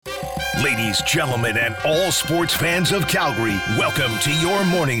Ladies, gentlemen, and all sports fans of Calgary, welcome to your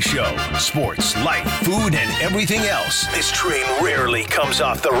morning show. Sports, life, food, and everything else. This train rarely comes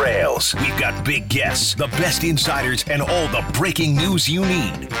off the rails. We've got big guests, the best insiders, and all the breaking news you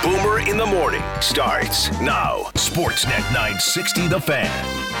need. Boomer in the Morning starts now. Sportsnet 960 The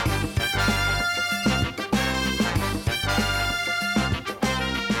Fan.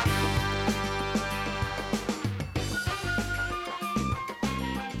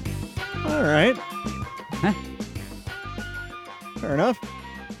 All right. Fair enough.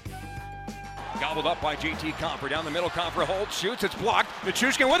 Gobbled up by JT Compher. Down the middle, Compher holds, shoots, it's blocked.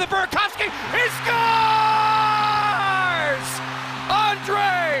 Nichushkin with it, Burakovsky, he scores!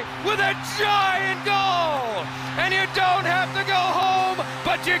 Andre with a giant goal! And you don't have to go home,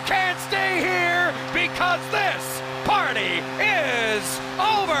 but you can't stay here because this party is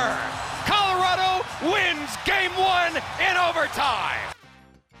over! Colorado wins Game 1 in overtime!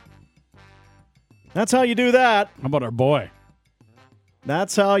 That's how you do that. How about our boy?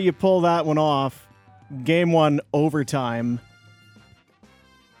 That's how you pull that one off. Game 1 overtime.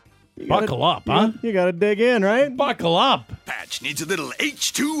 Buckle up, huh? You got to dig in, right? Buckle up. Patch needs a little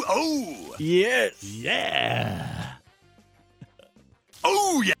H2O. Yes. Yeah.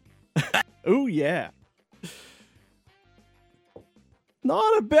 Oh, yeah. Oh, yeah.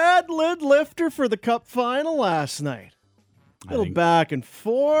 Not a bad lid lifter for the Cup final last night. A little back and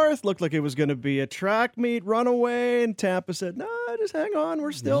forth. Looked like it was going to be a track meet runaway, and Tampa said, "No, just hang on.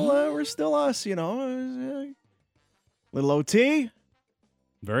 We're still us, you know." Little OT.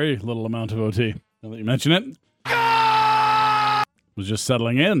 Very little amount of OT. Now that you mention it. Was just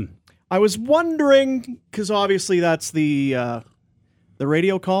settling in. I was wondering, because obviously that's the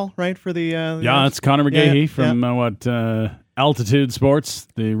radio call, right? For the yeah, it's Connor McGahey from Altitude Sports,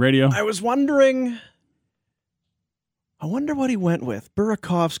 the radio. I was wondering. I wonder what he went with.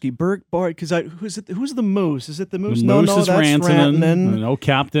 Burakovsky, because who's the Moose? Is it the Moose? The No, Moose is that's Rantanen. No,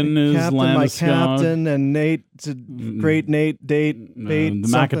 Captain is Captain, my Landeskog. captain, and Nate, great Nate, Bait. The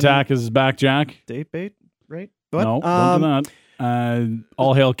Mac Attack is back, Jack. Date Bait, right? What? No, don't do that.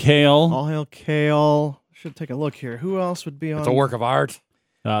 All Hail Kale. All Hail Kale. Should take a look here. Who else would be on? It's a work of art.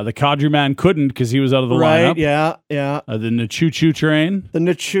 The Kadri man couldn't because he was out of the right, lineup. Yeah. The Nachoo Train. The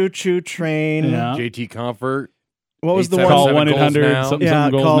Nachoo Train. Yeah. JT Comfort. What was the one? Call 1-800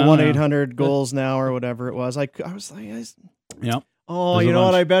 something goals call now. 1-800 goals now or whatever it was. I was like, yeah. Oh, There's you a know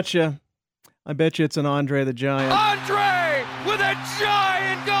what? bunch. I bet you it's an Andre the Giant. Andre with a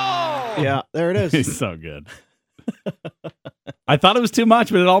giant goal! Yeah, there it is. He's so good. I thought it was too much,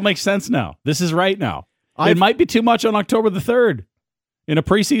 but it all makes sense now. This is right now. It might be too much on October the 3rd. In a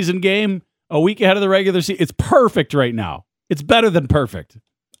preseason game, a week ahead of the regular season. It's perfect right now. It's better than perfect.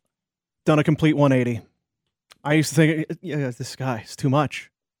 Done a complete 180. I used to think, yeah, this guy is too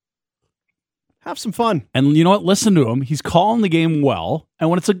much. Have some fun. And you know what? Listen to him. He's calling the game well. And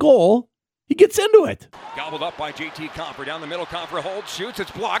when it's a goal, he gets into it. Gobbled up by JT Compher. Down the middle, Compher holds, shoots,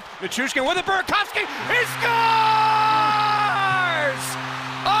 it's blocked. Nichushkin with it, Burakovsky, he scores!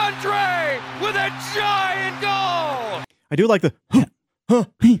 Andre with a giant goal! I do like the,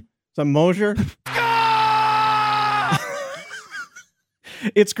 is that Mosier?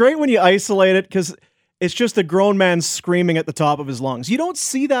 It's great when you isolate it because it's just a grown man screaming at the top of his lungs. You don't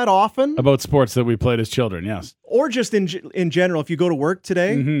see that often. About sports that we played as children, yes. Or just in general, if you go to work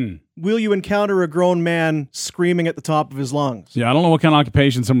today, will you encounter a grown man screaming at the top of his lungs? Yeah, I don't know what kind of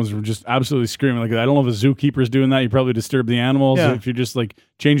occupation someone's just absolutely screaming like that. I don't know if a zookeeper's doing that. You probably disturb the animals. Yeah. If you're just like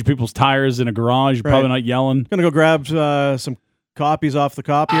changing people's tires in a garage, you're probably not yelling. Gonna go grab some copies off the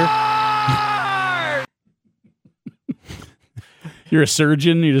copier. You're a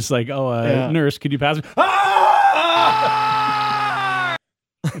surgeon. You're just like, nurse, could you pass me? Ah!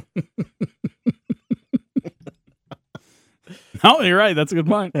 No, you're right. That's a good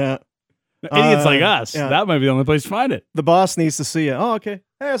point. Yeah. Idiots like us. yeah. That might be the only place to find it. The boss needs to see you. Oh, okay.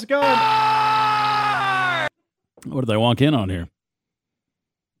 Hey, how's it going? What did I walk in on here?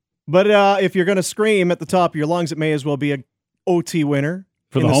 But if you're going to scream at the top of your lungs, it may as well be a OT winner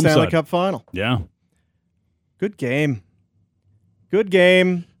For in the the home Stanley side. Cup final. Yeah. Good game. Good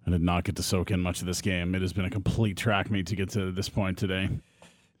game. I did not get to soak in much of this game. It has been a complete track meet to get to this point today.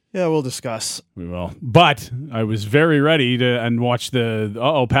 Yeah, we'll discuss. We will. But I was very ready to and watch the,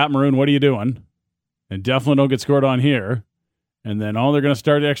 Pat Maroon, what are you doing? And definitely don't get scored on here. And then, they're going to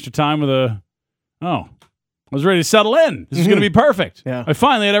start extra time with I was ready to settle in. This is going to be perfect. Yeah. I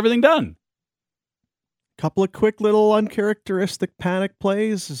finally had everything done. Couple of quick little uncharacteristic panic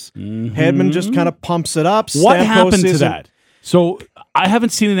plays. Hedman just kind of pumps it up. What Stamkos happened to isn't- that? So I haven't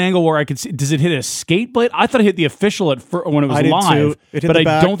seen an angle where I could see. Does it hit a skate blade? I thought it hit the official when it was I did live, too. It hit but the I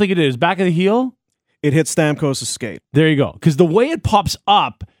back. don't think it is. Back of the heel? It hit Stamkos' skate. There you go. Because the way it pops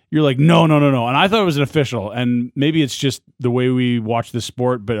up, you're like, no. And I thought it was an official. And maybe it's just the way we watch this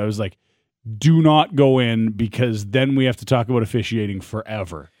sport, but I was like, do not go in because then we have to talk about officiating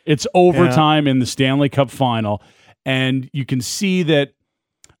forever. It's overtime in the Stanley Cup final. And you can see that,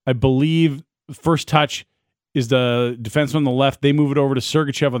 I believe, first touch is the defenseman on the left. They move it over to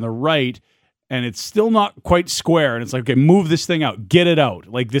Sergachev on the right, and it's still not quite square. And it's like, okay, move this thing out. Get it out.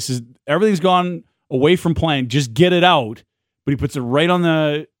 Like, everything's gone away from playing. Just get it out. But he puts it right on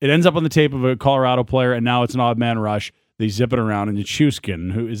it ends up on the tape of a Colorado player, and now it's an odd man rush. They zip it around, and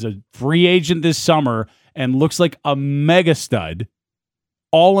Nichushkin, who is a free agent this summer and looks like a mega stud,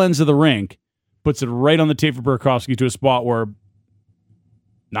 all ends of the rink, puts it right on the tape for Burakovsky to a spot where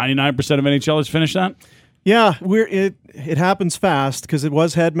 99% of NHLers finish that. Yeah, it happens fast because it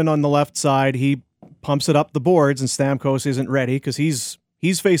was Hedman on the left side. He pumps it up the boards, and Stamkos isn't ready because he's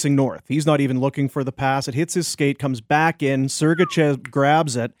facing north. He's not even looking for the pass. It hits his skate, comes back in. Sergachev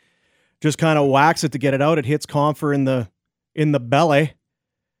grabs it, just kind of whacks it to get it out. It hits Compher in the belly,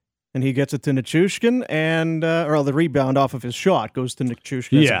 and he gets it to Nichushkin, and the rebound off of his shot goes to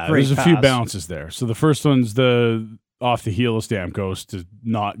Nichushkin. Yeah, there's a few bounces there. So the first one's off the heel of Stamkos to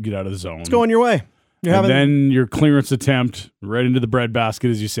not get out of the zone. It's going your way. Then your clearance attempt right into the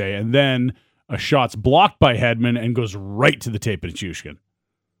breadbasket, as you say, and then a shot's blocked by Hedman and goes right to the tape of Nichushkin.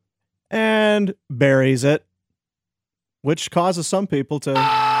 And buries it, which causes some people to...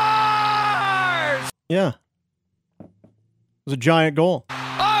 Yeah. It was a giant goal.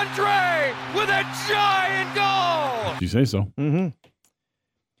 Andre with a giant goal! You say so. Mm-hmm.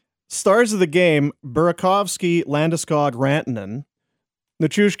 Stars of the game, Burakovsky, Landeskog, Rantanen.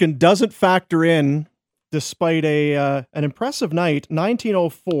 Nichushkin doesn't factor in despite an impressive night,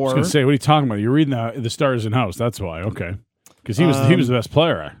 1904. I was going to say, what are you talking about? You're reading the stars in house. That's why. Okay. Because he was the best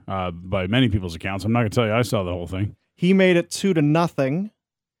player by many people's accounts. I'm not going to tell you I saw the whole thing. He made it 2-0.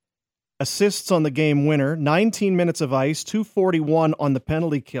 Assists on the game winner, 19 minutes of ice, 241 on the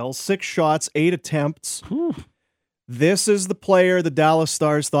penalty kill, 6 shots, 8 attempts. Whew. This is the player the Dallas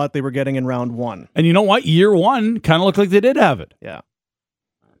Stars thought they were getting in round 1. And you know what? Year 1 kind of looked like they did have it. Yeah.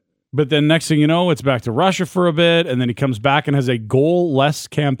 But then next thing you know, it's back to Russia for a bit, and then he comes back and has a goal-less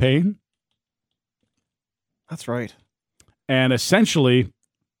campaign. That's right. And essentially,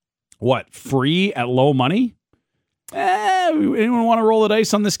 free at low money? Anyone want to roll the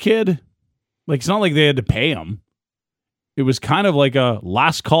dice on this kid? Like, it's not like they had to pay him. It was kind of like a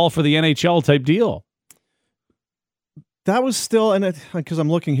last call for the NHL type deal. That was still, and because I'm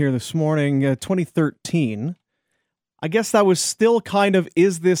looking here this morning, 2013. I guess that was still kind of,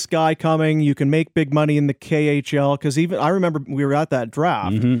 is this guy coming? You can make big money in the KHL. Because even, I remember we were at that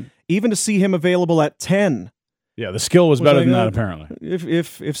draft. Mm-hmm. Even to see him available at 10. Yeah, the skill was better than that, apparently.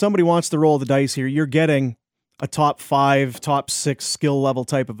 If somebody wants to roll the dice here, you're getting a top 5, top 6 skill level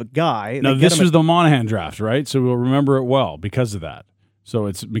type of a guy. Now, this was the Monahan draft, right? So we'll remember it well because of that. So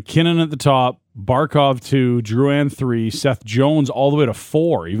it's McKinnon at the top, Barkov 2, Drouin 3, Seth Jones all the way to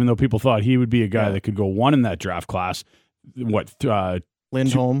 4, even though people thought he would be a guy that could go 1 in that draft class.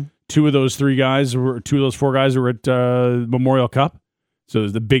 Lindholm. Two of those 4 guys were at Memorial Cup. So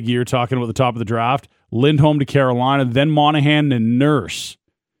there's the big year talking about the top of the draft. Lindholm to Carolina, then Monahan and Nurse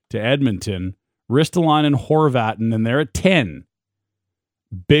to Edmonton, Ristolainen, Horvat, and then they're at 10.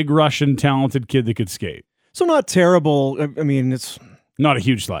 Big Russian talented kid that could skate. So not terrible. I mean, it's not a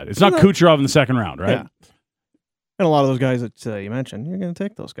huge slide. It's not Kucherov in the second round, right? Yeah. And a lot of those guys that you mentioned, you're going to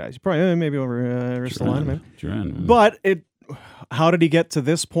take those guys. You probably maybe over Ristolainen. But how did he get to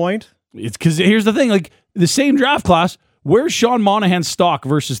this point? It's because here's the thing: like the same draft class. Where's Sean Monahan's stock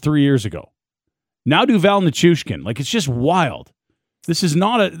versus 3 years ago? Now Duval Nichushkin. Like, it's just wild. This is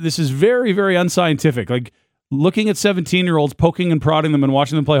very, very unscientific. Like, looking at 17-year-olds, poking and prodding them and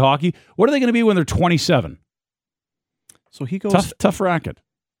watching them play hockey, what are they going to be when they're 27? So he goes... Tough racket.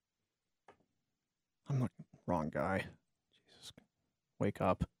 I'm the wrong guy. Jesus. Wake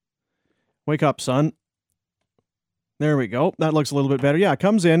up. Wake up, son. There we go. That looks a little bit better. Yeah,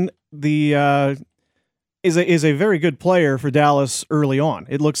 comes in. Is a very good player for Dallas early on.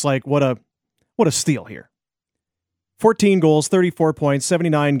 It looks like what a steal here. 14 goals, 34 points,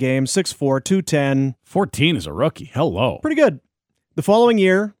 79 games, 6'4", 210. 14 is a rookie. Hello. Pretty good. The following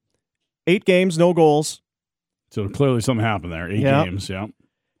year, 8 games, no goals. So clearly something happened there. 8 games, yeah.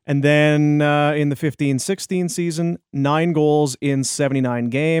 And then in the 15-16 season, 9 goals in 79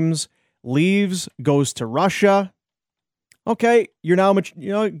 games. Leaves, goes to Russia. Okay, you're now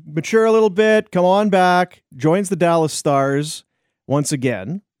mature a little bit. Come on back. Joins the Dallas Stars. once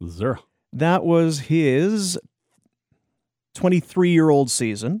again. 0. That was his 23-year-old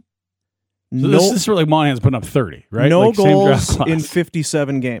season. So this is like Monahan's putting up 30, right? No like, same draft goals class. in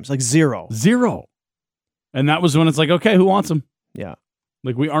 57 games. Like 0. 0. And that was when it's like, okay, who wants him? Yeah.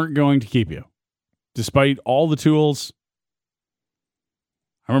 Like, we aren't going to keep you. Despite all the tools.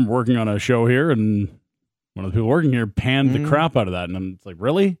 I remember working on a show here, and one of the people working here panned the crap out of that. And I'm like,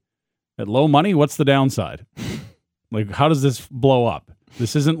 really? At low money, what's the downside? Like, how does this blow up?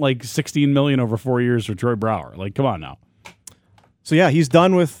 This isn't like $16 million over 4 years for Troy Brouwer. Like, come on now. So yeah, he's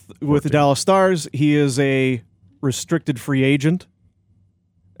done with the Dallas Stars. He is a restricted free agent,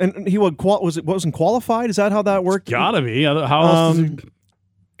 and he wasn't qualified. Is that how that worked? It's gotta be. How else?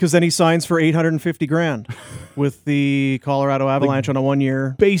 Because then he signs for $850,000 with the Colorado Avalanche on a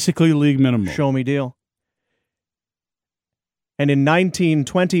 1-year Basically league minimum. show me deal. And in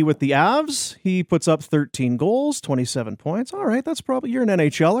 1920 with the Avs, he puts up 13 goals, 27 points. All right, that's probably, you're an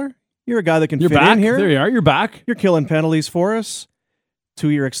NHLer. You're a guy that can You're fit back. in here. There you are. You're back. You're killing penalties for us.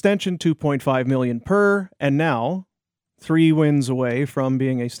 2-year extension, $2.5 million per, and now 3 wins away from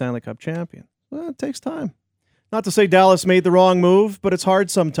being a Stanley Cup champion. Well, it takes time. Not to say Dallas made the wrong move, but it's hard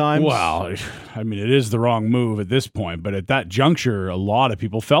sometimes. Well, I mean, it is the wrong move at this point, but at that juncture, a lot of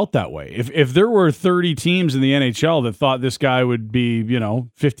people felt that way. If there were 30 teams in the NHL that thought this guy would be,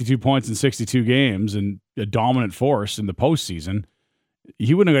 52 points in 62 games and a dominant force in the postseason,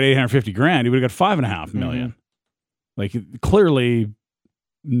 he wouldn't have got $850,000. He would have got $5.5 million. Like, clearly,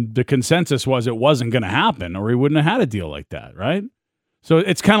 the consensus was it wasn't going to happen, or he wouldn't have had a deal like that, right? So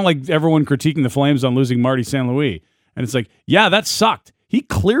it's kind of like everyone critiquing the Flames on losing Marty St. Louis. And it's like, yeah, that sucked. He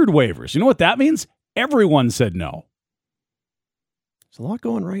cleared waivers. You know what that means? Everyone said no. There's a lot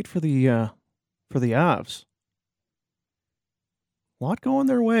going right for the Avs. A lot going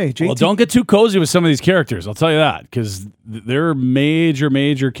their way. Well, don't get too cozy with some of these characters. I'll tell you that, because there are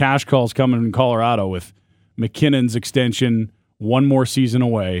major cash calls coming in Colorado with McKinnon's extension, 1 more season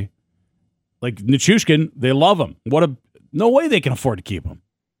away. Like Nichushkin, they love him. No way they can afford to keep him.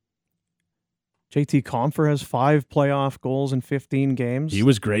 JT Compher has 5 playoff goals in 15 games. He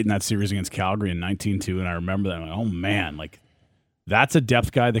was great in that series against Calgary in 19-2, and I remember that. I'm like, oh, man, like that's a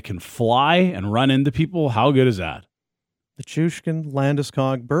depth guy that can fly and run into people. How good is that? Nichushkin,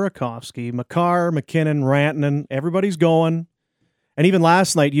 Landeskog, Burakovsky, Makar, McKinnon, Rantanen, everybody's going. And even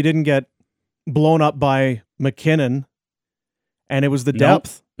last night, you didn't get blown up by McKinnon, and it was the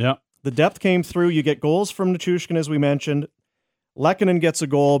depth. Nope. Yeah. The depth came through. You get goals from Nichushkin, as we mentioned. Lehkonen gets a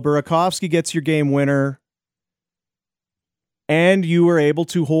goal. Burakovsky gets your game winner. And you were able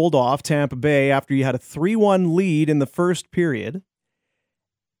to hold off Tampa Bay after you had a 3-1 lead in the first period.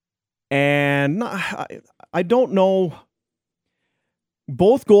 And I don't know.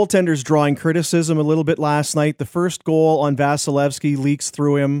 Both goaltenders drawing criticism a little bit last night. The first goal on Vasilevsky leaks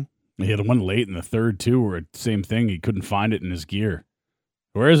through him. He had one late in the third, too, where same thing. He couldn't find it in his gear.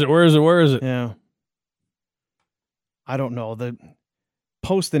 Where is it? Yeah. I don't know. The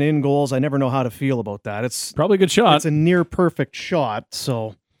post and in goals, I never know how to feel about that. It's probably a good shot. It's a near perfect shot.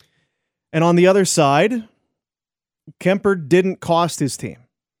 So, and on the other side, Kemper didn't cost his team.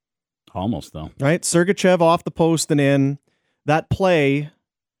 Almost, though. Right? Sergachev off the post and in. That play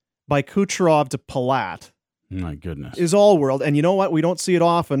by Kucherov to Palat. My goodness. Is all world. And you know what? We don't see it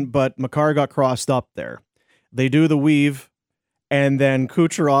often, but Makar got crossed up there. They do the weave. And then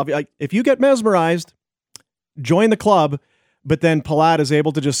Kucherov, if you get mesmerized, join the club, but then Palat is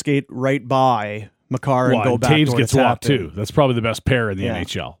able to just skate right by Makar and go back. Taves gets walked too. That's probably the best pair in the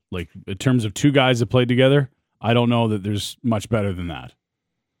NHL. Like, in terms of 2 guys that played together, I don't know that there's much better than that.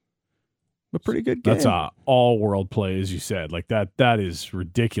 A pretty good game. That's a all-world play, as you said. Like, that is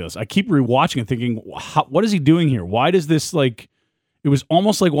ridiculous. I keep rewatching and thinking, what is he doing here? Why does this, like... It was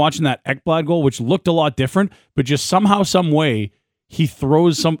almost like watching that Ekblad goal, which looked a lot different, but just somehow, some way... he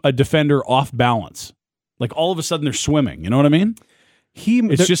throws a defender off balance. Like, all of a sudden they're swimming. You know what I mean?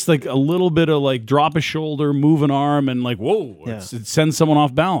 It's just like a little bit of like drop a shoulder, move an arm, and like, whoa, it sends someone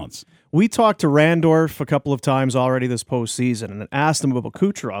off balance. We talked to Randorf a couple of times already this postseason and asked him about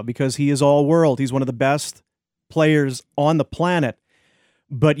Kucherov because he is all world. He's one of the best players on the planet.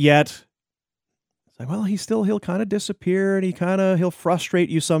 But yet, it's like, well, he'll kind of disappear and he'll frustrate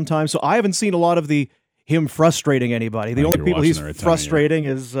you sometimes. So I haven't seen a lot of him frustrating anybody. The only people he's frustrating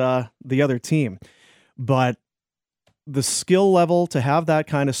is the other team. But the skill level, to have that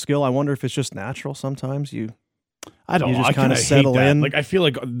kind of skill, I wonder if it's just natural sometimes. I don't know. Just I kind of settle in. Like, I feel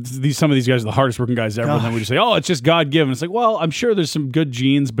like some of these guys are the hardest working guys ever. And then we just say, oh, it's just God given. It's like, well, I'm sure there's some good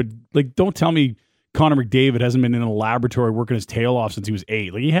genes, but like, don't tell me Connor McDavid hasn't been in a laboratory working his tail off since he was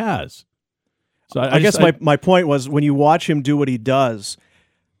 8. Like, he has. So I guess my point was, when you watch him do what he does,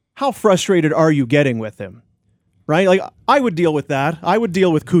 how frustrated are you getting with him? Right? Like, I would deal with that. I would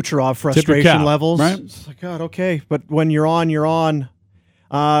deal with Kucherov frustration levels. Right? It's like, God, okay. But when you're on, you're on.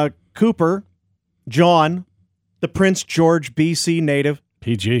 Cooper, John, the Prince George, BC native.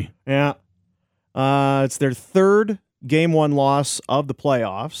 PG. Yeah. It's their third Game 1 loss of the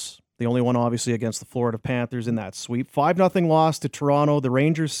playoffs. The only one, obviously, against the Florida Panthers in that sweep. 5-0 loss to Toronto. The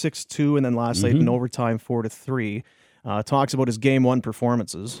Rangers 6-2, and then last night in overtime 4-3. Talks about his Game 1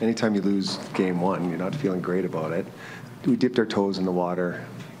 performances. Anytime you lose Game 1, you're not feeling great about it. We dipped our toes in the water,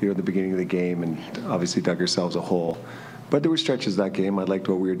 at the beginning of the game, and obviously dug ourselves a hole. But there were stretches that game I liked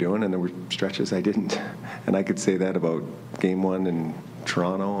what we were doing, and there were stretches I didn't. And I could say that about Game 1 in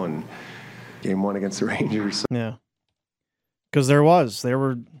Toronto and Game 1 against the Rangers. Yeah, because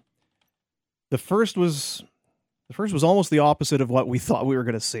the first was almost the opposite of what we thought we were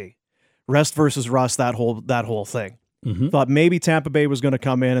going to see. Rest versus rust, that whole thing. Thought maybe Tampa Bay was going to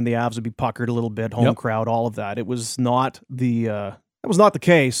come in and the Avs would be puckered a little bit, home crowd, all of that. It was not that was not the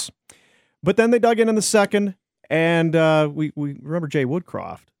case. But then they dug in the second, and we remember Jay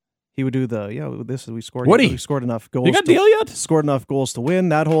Woodcroft. He would do we scored enough goals. You got deal yet? Scored enough goals to win,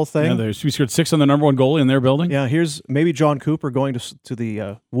 that whole thing. Yeah, we scored 6 on the number 1 goalie in their building. Yeah, here's maybe John Cooper going to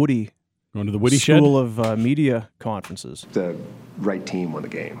the Woody. Going to the Woody School Shed? of Media Conferences. The right team won the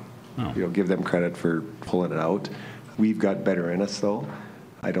game. Oh. Give them credit for pulling it out. We've got better in us, though.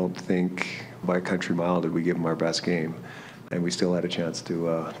 I don't think by a country mile did we give them our best game, and we still had a chance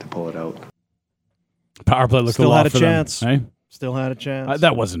to pull it out. Power play looked still a lot had a for chance. them, eh? Still had a chance.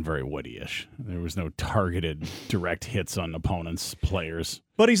 That wasn't very Woody-ish. There was no targeted direct hits on opponents' players.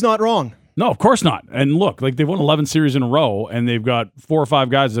 But he's not wrong. No, of course not. And look, they've won 11 series in a row, and they've got 4 or 5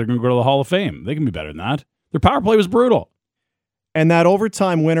 guys that are going to go to the Hall of Fame. They can be better than that. Their power play was brutal. And that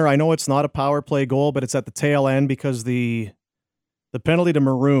overtime winner, I know it's not a power play goal, but it's at the tail end because the penalty to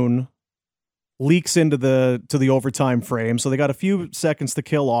Maroon leaks into the overtime frame. So they got a few seconds to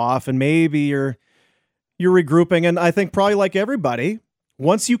kill off, and maybe you're regrouping. And I think probably like everybody,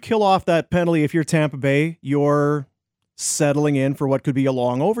 once you kill off that penalty, if you're Tampa Bay, you're settling in for what could be a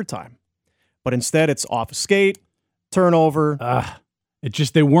long overtime. But instead, it's off a skate, turnover.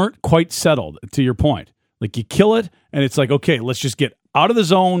 They weren't quite settled, to your point. Like, you kill it, and it's like, okay, let's just get out of the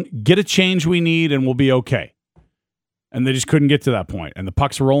zone, get a change we need, and we'll be okay. And they just couldn't get to that point. And the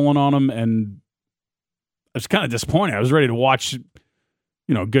puck's rolling on them, and I was kind of disappointed. I was ready to watch,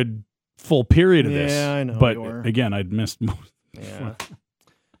 a good full period of this. Yeah, I know. But, again, I'd missed most. Yeah.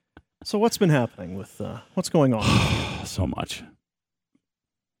 So what's been happening with, what's going on? So much.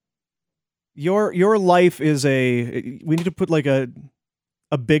 Your life is we need to put like a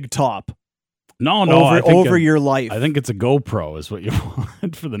big top. No, over your life. I think it's a GoPro is what you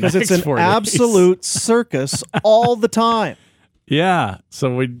want for the next 4 days. Because it's an absolute circus all the time. Yeah.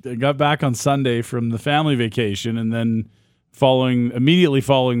 So we got back on Sunday from the family vacation, and then immediately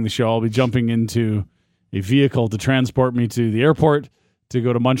following the show, I'll be jumping into a vehicle to transport me to the airport to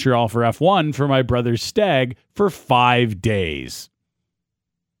go to Montreal for F1 for my brother's stag for 5 days.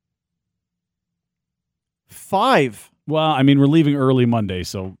 5? Well, I mean, we're leaving early Monday,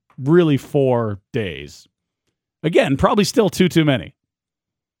 so really 4 days. Again, probably still too many.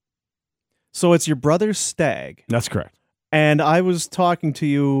 So it's your brother's stag. That's correct. And I was talking to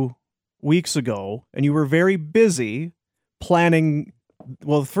you weeks ago, and you were very busy planning.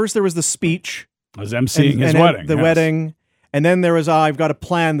 Well, first there was the speech. I was emceeing his wedding. The wedding. And then there was, I've got to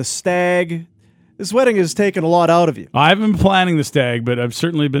plan the stag. This wedding has taken a lot out of you. I haven't been planning the stag, but I've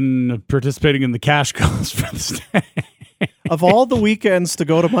certainly been participating in the cash calls for the stag. Of all the weekends to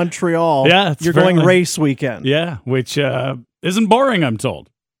go to Montreal, you're going race weekend. Yeah, which isn't boring, I'm told.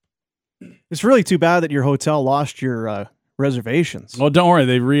 It's really too bad that your hotel lost your reservations. Well, don't worry.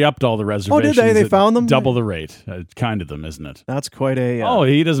 They re-upped all the reservations. Oh, did they? They found them? Double the rate. Kind of them, isn't it? That's quite a...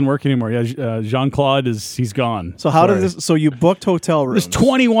 he doesn't work anymore. Yeah, Jean-Claude, he's gone. So how did this... So you booked hotel rooms. There's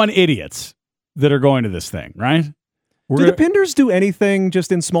 21 idiots that are going to this thing, right? Do the Pinders do anything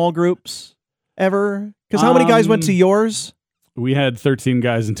just in small groups ever? Because how many guys went to yours? We had 13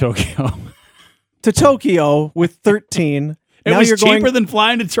 guys in Tokyo. To Tokyo with 13. It was cheaper than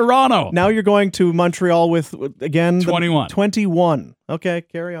flying to Toronto. Now you're going to Montreal with, again... 21. 21. Okay,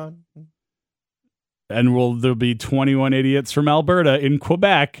 carry on. And there'll be 21 idiots from Alberta in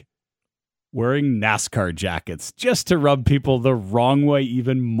Quebec wearing NASCAR jackets just to rub people the wrong way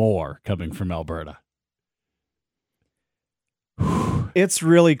even more coming from Alberta. It's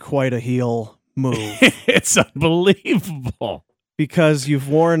really quite a heel move. It's unbelievable. Because you've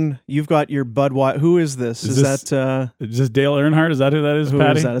got your Budweiser. Who is this? Is this Dale Earnhardt? Is that who that is,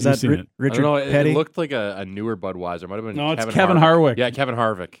 Patty? Is that? Is You've that seen it. Richard Petty? It looked like a newer Budweiser. Might have been. No, it's Kevin Harvick. Yeah, Kevin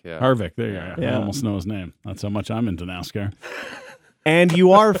Harvick. Yeah. Harvick. There you go. Yeah. I almost know his name. That's how much I'm into NASCAR. And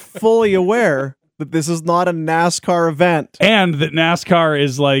you are fully aware that this is not a NASCAR event. And that NASCAR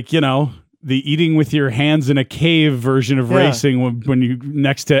is like, the eating with your hands in a cave version of racing when you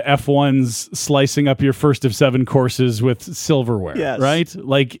next to F1's slicing up your first of 7 courses with silverware, right?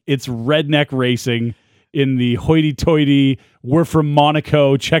 Like it's redneck racing in the hoity-toity, we're from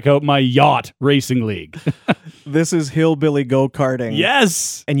Monaco, check out my yacht racing league. This is hillbilly go-karting.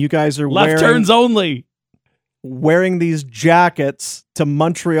 Yes! And you guys are left turns only. Wearing these jackets to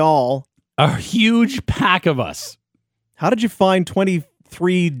Montreal. A huge pack of us. How did you find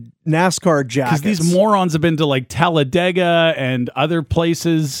 23 NASCAR jackets? Because these morons have been to like Talladega and other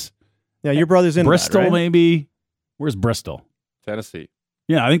places. Yeah, your brother's in Bristol, that, right? maybe. Where's Bristol? Tennessee.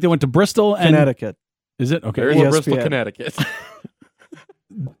 Yeah, I think they went to Bristol and Connecticut. Is it? Okay. There's Bristol, Connecticut.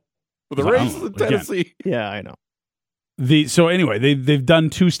 Well, the race is in Tennessee. Again. Yeah, I know. So anyway, they've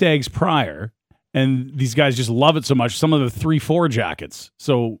done 2 stags prior, and these guys just love it so much. Some of the 3-4 jackets.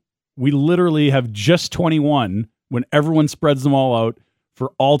 So we literally have just 21. When everyone spreads them all out,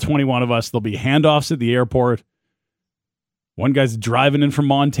 for all 21 of us, there'll be handoffs at the airport. One guy's driving in from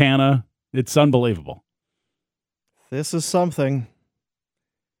Montana. It's unbelievable. This is something.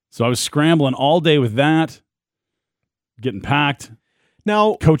 So I was scrambling all day with that, getting packed.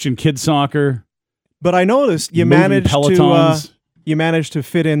 Now, coaching kids soccer. But I noticed you managed to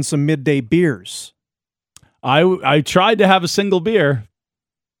fit in some midday beers. I tried to have a single beer,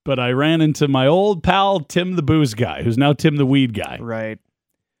 but I ran into my old pal Tim the Booze guy, who's now Tim the Weed guy. Right.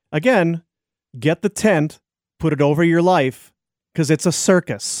 Again, get the tent, put it over your life, because it's a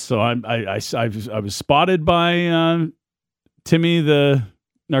circus. So I was spotted by Timmy the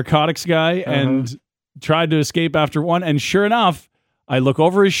narcotics guy and tried to escape after one. And sure enough, I look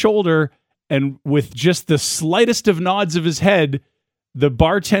over his shoulder, and with just the slightest of nods of his head, the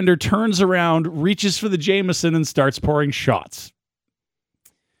bartender turns around, reaches for the Jameson, and starts pouring shots.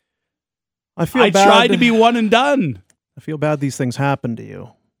 I tried to be one and done. I feel bad these things happen to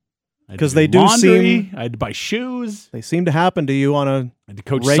you. Because they do seem... I had to buy shoes. They seem to happen to you on a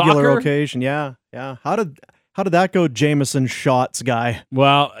regular soccer. occasion. Yeah, yeah. How did that go, Jameson shots guy?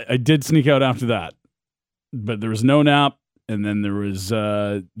 Well, I did sneak out after that. But there was no nap. And then there was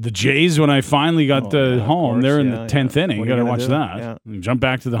the Jays when I finally got home. They're in the 10th inning. You got to watch that. Yeah. And jump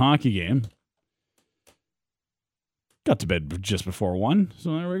back to the hockey game. Got to bed just before 1.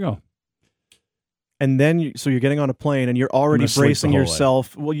 So there we go. And then, you're getting on a plane and you're already bracing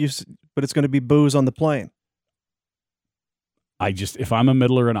yourself. Well, but it's going to be booze on the plane. If I'm a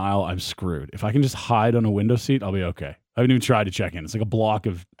middle or an aisle, I'm screwed. If I can just hide on a window seat, I'll be okay. I haven't even tried to check in. It's like a block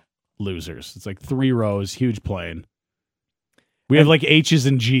of losers. It's like 3 rows, huge plane. We have like H's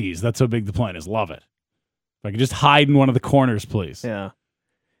and G's. That's how big the plane is. Love it. If I could just hide in one of the corners, please. Yeah.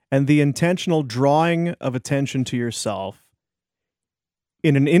 And the intentional drawing of attention to yourself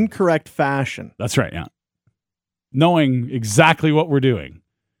in an incorrect fashion. That's right, yeah. Knowing exactly what we're doing.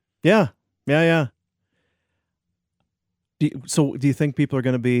 Yeah. Yeah, yeah. So do you think people are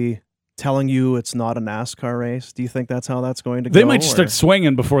going to be telling you it's not a NASCAR race? Do you think that's how that's going to go? They might just start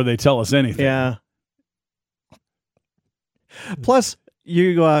swinging before they tell us anything. Yeah. Plus,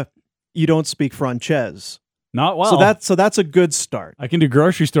 you don't speak Frances. Not well. So that's a good start. I can do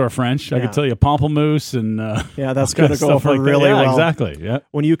grocery store French. I can tell you pamplemousse and yeah, that's going to go over really well. Exactly. Yeah.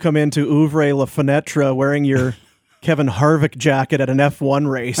 When you come into Ouvre La Fenêtre wearing your Kevin Harvick jacket at an F1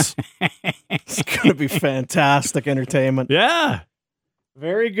 race, it's going to be fantastic entertainment. Yeah.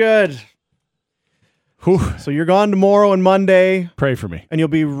 Very good. Whew. So you're gone tomorrow and Monday. Pray for me. And you'll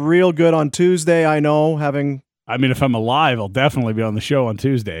be real good on Tuesday. I know, if I'm alive, I'll definitely be on the show on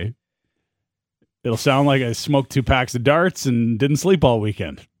Tuesday. It'll sound like I smoked 2 packs of darts and didn't sleep all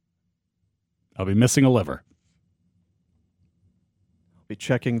weekend. I'll be missing a liver. I'll be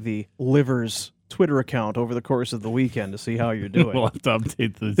checking the liver's Twitter account over the course of the weekend to see how you're doing. We'll have to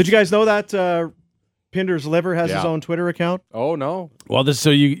update this. Did you guys know that Pinder's Liver has his own Twitter account? Oh, no. Well,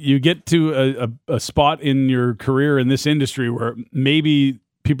 so you get to a spot in your career in this industry where maybe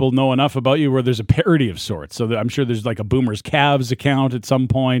people know enough about you where there's a parody of sorts. So I'm sure there's like a Boomer's Cavs account at some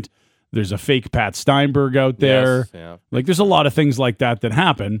point. There's a fake Pat Steinberg out there. Yes, yeah. Like there's a lot of things like that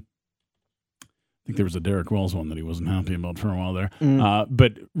happen. I think there was a Derek Wells one that he wasn't happy about for a while there.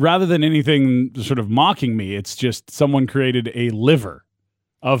 But rather than anything sort of mocking me, it's just someone created a liver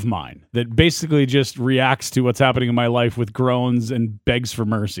of mine that basically just reacts to what's happening in my life with groans and begs for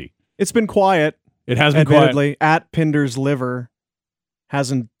mercy. It's been quiet. It has been admittedly, quiet. At Pinder's Liver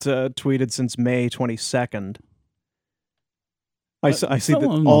Hasn't tweeted since May 22nd. I see still a that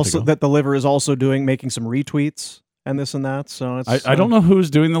month also ago. that the Liver is also making some retweets and this and that. So it's I don't know who's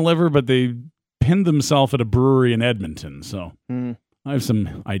doing the Liver, but they pinned themselves at a brewery in Edmonton. So I have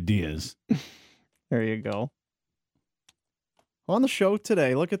some ideas. There you go. On the show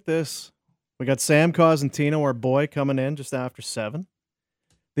today, look at this. We got Sam Cosentino, our boy, coming in just after 7.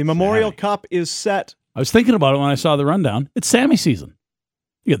 The Memorial Sammy. Cup is set. I was thinking about it when I saw the rundown. It's Sammy season.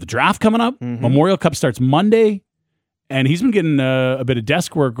 You got the draft coming up. Memorial Cup starts Monday. And he's been getting a bit of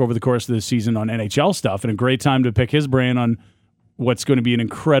desk work over the course of the season on NHL stuff, and a great time to pick his brain on what's going to be an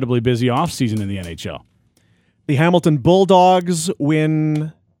incredibly busy offseason in the NHL. The Hamilton Bulldogs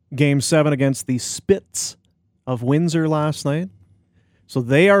win Game 7 against the Spits of Windsor last night. So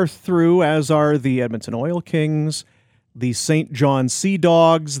they are through, as are the Edmonton Oil Kings, the St. John Sea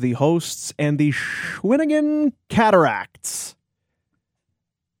Dogs, the hosts, and the Shawinigan Cataracts.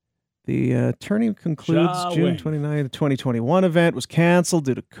 The tourney concludes June 29th. The 2021 event was canceled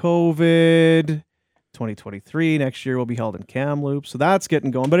due to COVID. 2023 next year will be held in Kamloops. So that's getting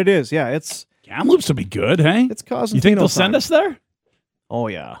going. But it is, yeah. It's Kamloops will be good, hey? It's Cosentino. You think they'll send us there? Oh,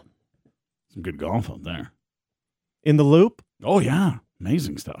 yeah. Some good golf out there. In the Loop? Oh, yeah.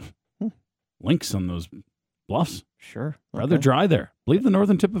 Amazing stuff. Links on those bluffs. Sure. Rather dry there. Believe the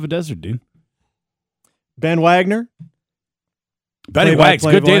northern tip of a desert, dude. Ben Wagner. Benny Wags,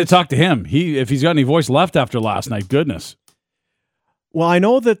 good day to voice. talk to him. If he's got any voice left after last night, goodness. Well, I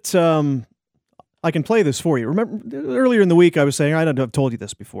know that I can play this for you. Remember, earlier in the week I was saying, I don't know if I've told you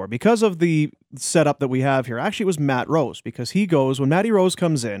this before, because of the setup that we have here, actually it was Matt Rose, because he goes, when Matty Rose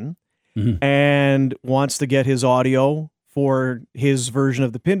comes in and wants to get his audio for his version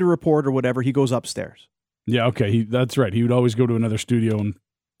of the Pinder Report or whatever, he goes upstairs. Yeah, okay. That's right. He would always go to another studio and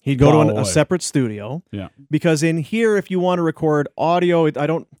he'd go to away. a separate studio. Yeah. Because in here, if you want to record audio,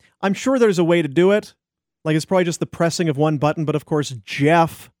 I'm sure there's a way to do it. Like it's probably just the pressing of one button, but of course,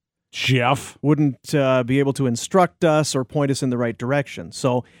 Jeff wouldn't be able to instruct us or point us in the right direction.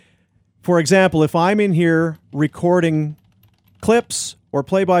 So, for example, if I'm in here recording clips or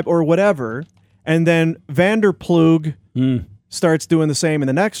play-by or whatever, and then Vanderplug starts doing the same in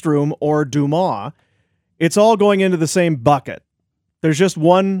the next room, or Dumas, it's all going into the same bucket. There's just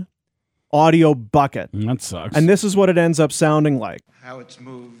one audio bucket. That sucks. And this is what it ends up sounding like. How it's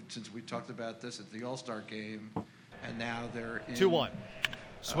moved since we talked about this at the All-Star game, and now they're in 2-1.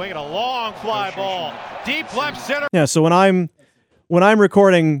 Swinging a long fly ball. Deep left center. Yeah, so when I'm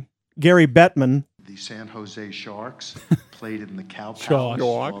recording Gary Bettman, the San Jose Sharks played in the Cow Sharks. Palace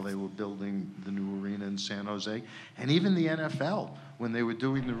while they were building the new arena in San Jose, and even the NFL when they were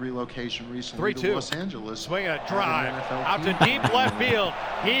doing the relocation recently to 3-2. Los Angeles. Swinging a had drive an NFL out team. to deep left field.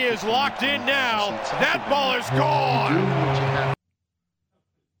 He is locked in now. That ball is Do gone. what you have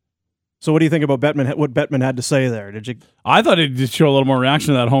so what do you think about Bettman? What Bettman had to say there? Did you? I thought he'd just show a little more reaction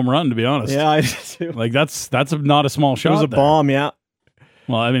to that home run, to be honest. Yeah, I did too. Like, that's not a small shot. It was a there. bomb, yeah.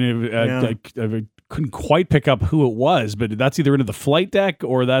 Well, I mean, I couldn't quite pick up who it was, but that's either into the flight deck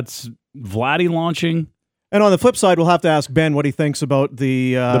or that's Vladdy launching. And on the flip side, we'll have to ask Ben what he thinks about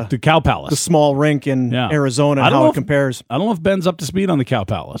the Cow Palace. the small rink in Yeah. Arizona I and don't how know it compares. I don't know if Ben's up to speed on the Cow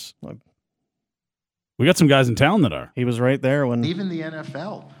Palace. We got some guys in town that are. He was right there when even the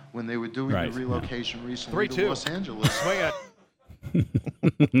NFL when they were doing Right, the relocation recently 3-2. to Los Angeles. Swinging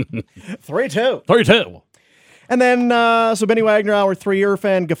 3-2. 32. And then so Benny Wagner, hour 3,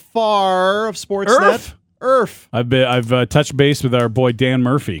 Irfan Gaffar of Sportsnet. Irf. I've touched base with our boy Dan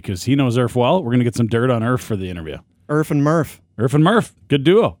Murphy because he knows Irf well. We're gonna get some dirt on Irf for the interview. Irf and Murph. Irf and Murph, good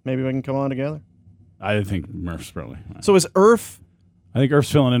duo. Maybe we can come on together. I think Murph's probably. So is Irf? I think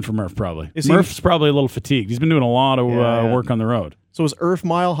Irf's filling in for Murph probably. Is he- Murph's probably a little fatigued. He's been doing a lot of Yeah. work on the road. So is Irf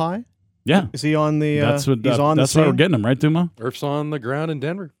mile high? Yeah, Is he on the? that's what. he's on That's the why we're scene? getting him, right, Duma? Earth's on the ground in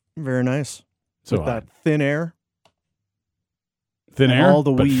Denver. Very nice. So With that thin air, thin and air, all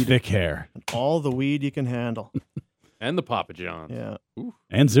the but weed. thick hair, all the weed you can handle. And the Papa John's. Yeah.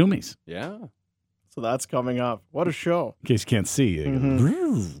 and zoomies. Yeah. So that's coming up. What a show! In case you can't see, you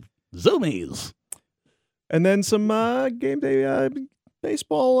go, zoomies. And then some game day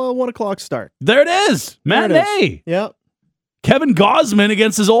baseball 1 o'clock start. There it is, There it matinee. is. Yeah. Kevin Gosman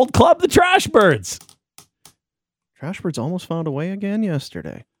against his old club, the Trashbirds. Trashbirds almost found a way again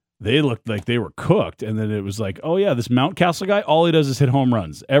yesterday. They looked like they were cooked, and then it was like, oh yeah, this Mountcastle guy, all he does is hit home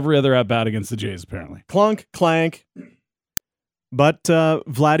runs. Every other at bat against the Jays, apparently. Clunk, clank. But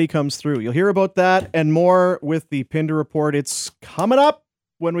Vladdy comes through. You'll hear about that and more with the Pinder Report. It's coming up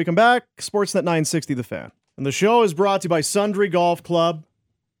when we come back. Sportsnet 960, The Fan. And the show is brought to you by Sundry Golf Club.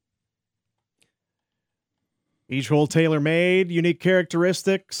 Each hole tailor-made, unique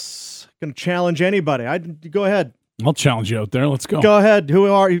characteristics. Going to challenge anybody. Go ahead. I'll challenge you out there. Let's go. Go ahead.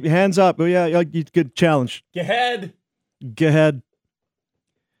 Who are you? Hands up. Oh, yeah, you could challenge. Go ahead. Go ahead.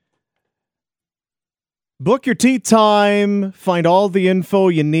 Book your tee time. Find all the info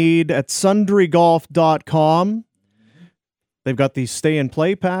you need at sundrygolf.com. They've got these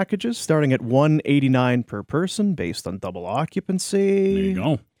stay-and-play packages starting at $189 per person based on double occupancy. There you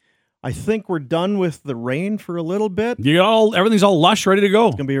go. I think we're done with the rain for a little bit. Everything's all lush, ready to go.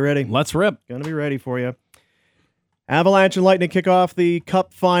 It's going to be ready. Let's rip. Going to be ready for you. Avalanche and Lightning kick off the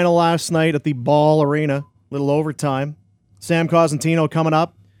Cup final last night at the Ball Arena. Little overtime. Sam Cosentino coming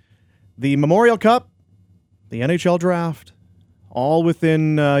up. The Memorial Cup, the NHL Draft, all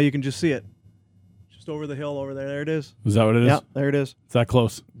within, you can just see it. Just over the hill over there. There it is. Is that what it is? Yeah, there it is. It's that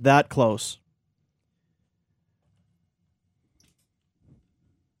close. That close.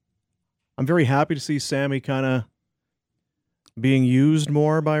 I'm very happy to see Sammy kind of being used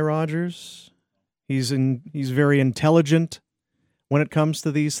more by Rogers. He's very intelligent when it comes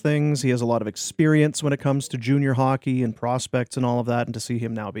to these things. He has a lot of experience when it comes to junior hockey and prospects and all of that. And to see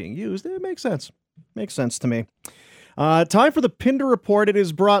him now being used, it makes sense. Makes sense to me. Time for the Pinder Report. It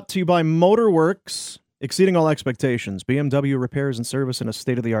is brought to you by Motorworks. Exceeding all expectations. BMW repairs and service in a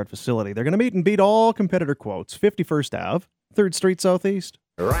state-of-the-art facility. They're going to meet and beat all competitor quotes. 51st Ave, 3rd Street Southeast.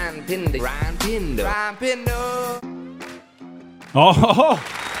 Ryan Pinder. Ryan Pinder. Ryan Pinder. Oh,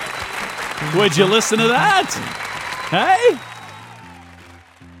 would you listen to that? Hey?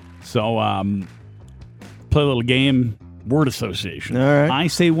 So, play a little game, word association. All right. I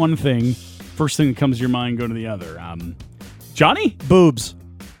say one thing, first thing that comes to your mind, go to the other. Johnny? Boobs.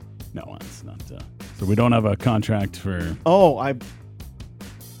 No, it's not. So we don't have a contract for...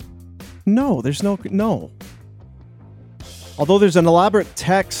 No, there's no. Although there's an elaborate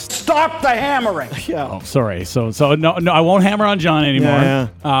text. Stop the hammering. Yeah. Oh, sorry. So no, I won't hammer on John anymore. Yeah.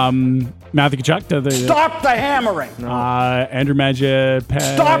 Matthew Tkachuk. Stop the hammering. Andrew Magid.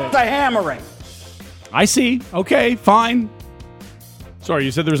 Stop the hammering. I see. Okay, fine. Sorry,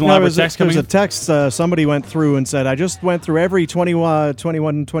 you said there was an elaborate text coming? There's a text somebody went through and said, I just went through every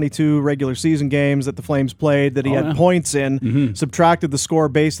 21-22 regular season games that the Flames played that he had points in, subtracted the score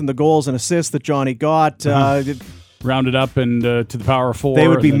based on the goals and assists that Johnny got. Rounded up and to the power of 4. They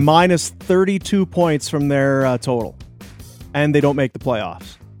would be minus 32 points from their total. And they don't make the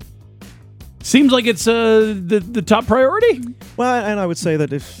playoffs. Seems like it's the top priority. Well, and I would say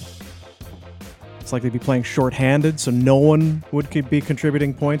that if it's like they'd be playing shorthanded, so no one would be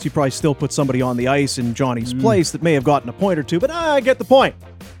contributing points, you probably still put somebody on the ice in Johnny's place that may have gotten a point or two, but I get the point.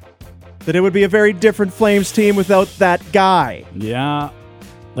 That it would be a very different Flames team without that guy. Yeah.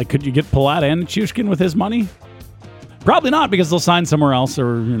 Like, could you get Palat and Chushkin with his money? Probably not, because they'll sign somewhere else,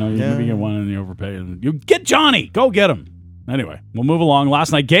 or, you maybe get one and you overpay. You get Johnny. Go get him. Anyway, we'll move along.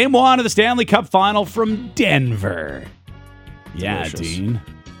 Last night, Game 1 of the Stanley Cup Final from Denver. Yeah, Delicious. Dean.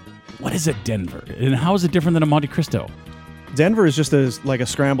 What is it, Denver? And how is it different than a Monte Cristo? Denver is just like a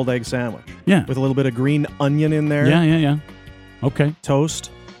scrambled egg sandwich. Yeah. With a little bit of green onion in there. Yeah. Okay. Toast.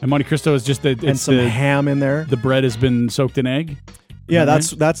 And Monte Cristo is just and some ham in there. The bread has been soaked in egg? Yeah,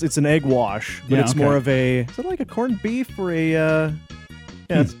 that's it's an egg wash, but it's more of a, is it like a corned beef or a,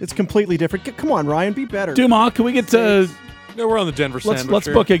 it's completely different. Come on, Ryan, be better. Dumas, can we get to... Yeah, we're on the Denver sandwich. Let's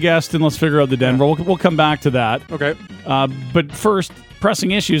here. book a guest and let's figure out the Denver. Yeah. We'll come back to that. Okay. But first,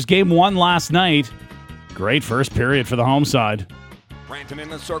 pressing issues. Game 1 last night. Great first period for the home side. Ranton in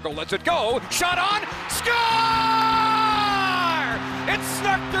the circle, lets it go. Shot on, score! It's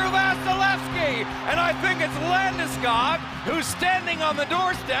snuck through Vasilevsky, and I think it's Landeskog who's standing on the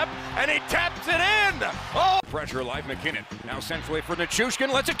doorstep, and he taps it in. Oh! Pressure live, McKinnon. Now centrally for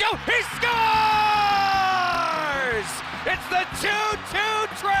Nichushkin, lets it go. He scores! It's the 2-2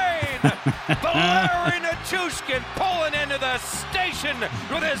 train. Valeri Nichushkin pulling into the station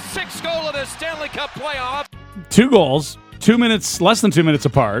with his 6th goal of the Stanley Cup playoff. 2 goals, 2 minutes, less than 2 minutes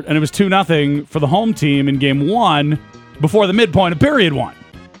apart, and it was 2-0 for the home team in Game 1 before the midpoint of period 1.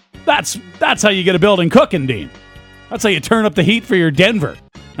 That's how you get a building cooking, Dean. That's how you turn up the heat for your Denver.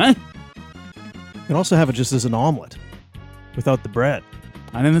 Huh? You can also have it just as an omelet without the bread.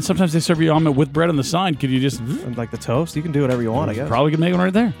 And then sometimes they serve you omelet with bread on the side. Could you just... And like the toast? You can do whatever you want, I guess. Probably could make one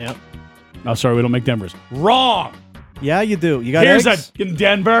right there. Yep. Oh, sorry, we don't make Denvers. Wrong! Yeah, you do. You got Here's eggs? a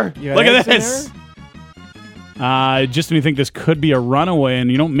Denver. You got Look at eggs this. Just me think this could be a runaway,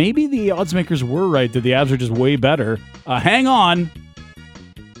 and maybe the odds makers were right that the Avs are just way better. Hang on.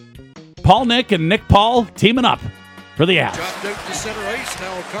 Paul Nick and Nick Paul teaming up for the Avs. Dropped out to center ice.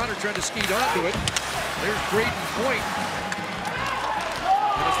 Now O'Connor trying to skeet onto it. There's Braden Point.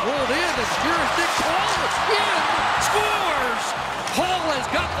 And it's rolled in, and here's Nick Paul in, scores! Hall has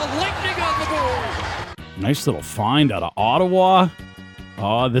got the Lightning on the board. Nice little find out of Ottawa.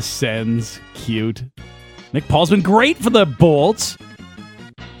 Oh, the Sens. Cute. Nick Paul's been great for the Bolts.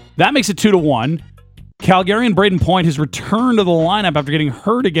 That makes it 2-1. Calgarian Braden Point has returned to the lineup after getting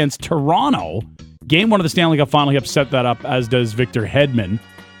hurt against Toronto. Game 1 of the Stanley Cup Final, he upset that up, as does Victor Hedman.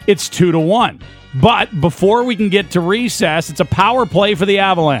 It's 2-1. But before we can get to recess, it's a power play for the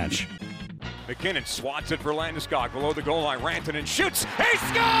Avalanche. McKinnon swats it for Landeskog below the goal line. Rantanen shoots. He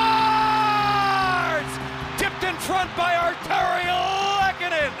scores! Tipped in front by Arturi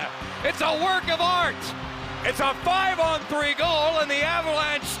Lehkonen. It's a work of art. It's a 5-on-3 goal, and the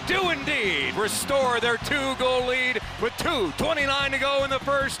Avalanche do indeed restore their 2-goal lead with 2:29 to go in the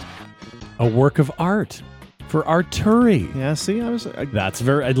first. A work of art for Arturi. Yeah, see, That's a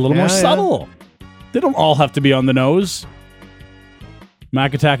little more subtle. They don't all have to be on the nose.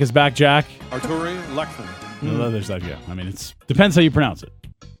 Mac Attack is back, Jack. Arturi Lehkonen. There's that, yeah. I mean, it depends how you pronounce it.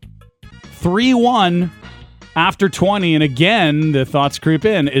 3-1 after 20, and again, the thoughts creep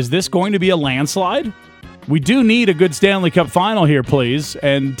in. Is this going to be a landslide? We do need a good Stanley Cup final here, please.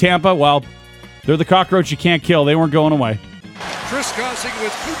 And Tampa, well, they're the cockroach you can't kill. They weren't going away. Crisscrossing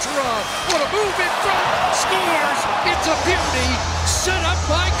with Kucherov. What a move in front. Scores. It's a beauty. Set up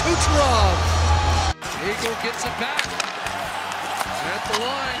by Kucherov. Eagle gets it back. At the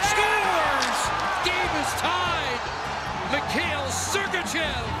line. Scores. Game is tied. Mikhail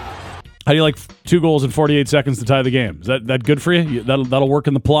Sergachev. How do you like 2 goals in 48 seconds to tie the game? Is that good for you? That'll work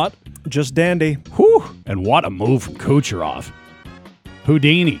in the plot? Just dandy. Whew. And what a move from Kucherov.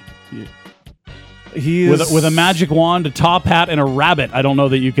 Houdini. He is... With a magic wand, a top hat, and a rabbit. I don't know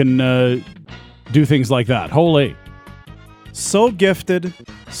that you can do things like that. Holy. So gifted,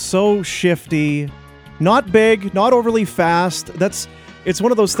 so shifty, not big, not overly fast. It's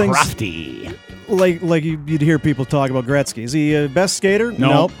one of those things. Crafty. Like you'd hear people talk about Gretzky. Is he best skater? No.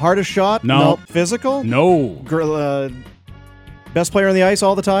 Nope. Hardest shot? No. Nope. Physical? No. Best player on the ice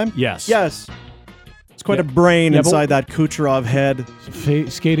all the time? Yes. Yes. It's quite a brain inside that Kucherov head.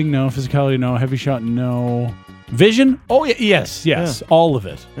 Skating, no. Physicality, no. Heavy shot, no. Vision? Oh, yes. Yeah. All of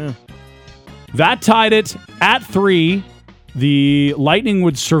it. Yeah. That tied it at 3. The Lightning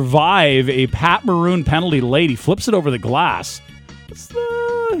would survive a Pat Maroon penalty late. He flips it over the glass. It's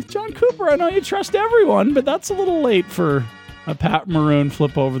John Cooper. I know you trust everyone, but that's a little late for a Pat Maroon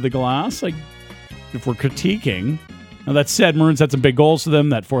flip over the glass. Like, if we're critiquing. Now, that said, Maroon's had some big goals to them.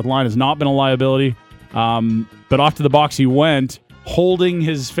 That fourth line has not been a liability. But off to the box he went, holding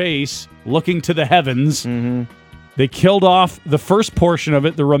his face, looking to the heavens. Mm-hmm. They killed off the first portion of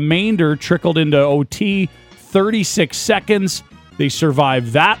it. The remainder trickled into OT, 36 seconds. They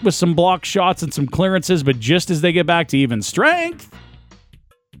survived that with some block shots and some clearances, but just as they get back to even strength...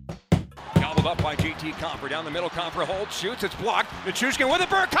 Gobbled up by JT Compher. Down the middle, Compher holds, shoots, it's blocked. Nichushkin with it,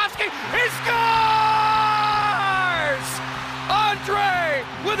 Burakovsky, he scores! Andre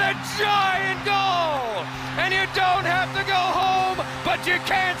with a giant goal! And you don't have to go home, but you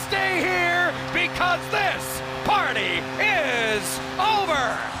can't stay here because this party is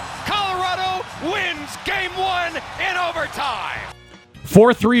over! Colorado wins Game 1 in overtime!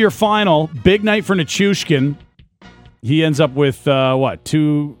 4-3 your final. Big night for Nichushkin. He ends up with,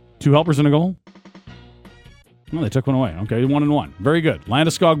 two helpers and a goal? Well, they took one away. Okay, 1-1. Very good.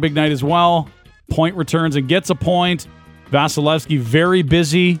 Landeskog, big night as well. Point returns and gets a point. Vasilevsky, very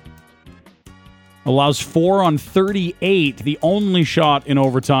busy. Allows 4 on 38. The only shot in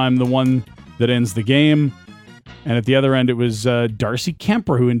overtime, the one that ends the game. And at the other end, it was Darcy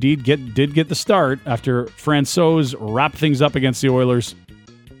Kemper, who indeed did get the start after Francouz wrapped things up against the Oilers.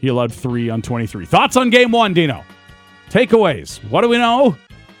 He allowed 3 on 23. Thoughts on Game 1, Dino? Takeaways. What do we know?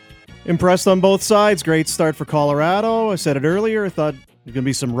 Impressed on both sides. Great start for Colorado. I said it earlier. I thought there's going to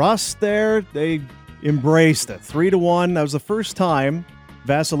be some rust there. They embraced it. 3-1. That was the first time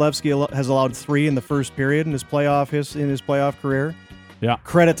Vasilevsky has allowed 3 in the first period in his playoff career. Yeah.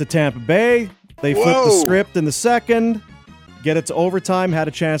 Credit to Tampa Bay. They flipped the script in the second. Get it to overtime. Had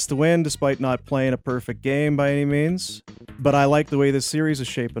a chance to win despite not playing a perfect game by any means. But I like the way this series is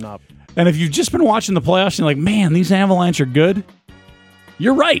shaping up. And if you've just been watching the playoffs and you're like, man, these Avalanche are good,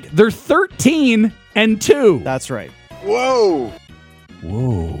 you're right. They're 13-2. That's right. Whoa.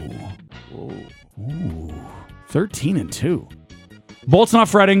 13-2. Bolts not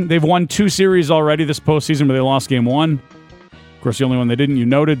fretting. They've won 2 series already this postseason, but they lost Game 1. Of course, the only one they didn't, you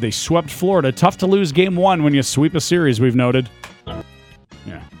noted, they swept Florida. Tough to lose Game 1 when you sweep a series, we've noted.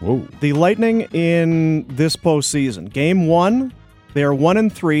 Yeah. Whoa. The Lightning in this postseason. Game 1, they are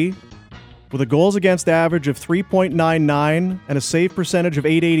 1-3. with a goals against average of 3.99 and a save percentage of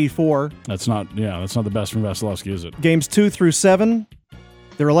 884. That's not the best from Vasilevsky, is it? Games 2 through 7,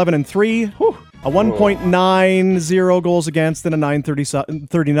 they're 11-3. A 1.90 goals against and a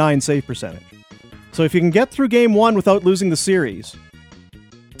 939 save percentage. So if you can get through game 1 without losing the series,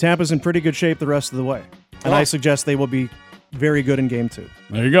 Tampa's in pretty good shape the rest of the way. And I suggest they will be very good in game 2.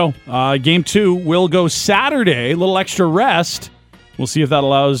 There you go. Game 2 will go Saturday. A little extra rest. We'll see if that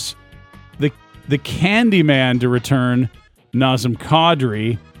allows the Candyman to return, Nazem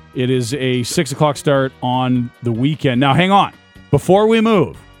Kadri. It is a 6 o'clock start on the weekend. Now, hang on. Before we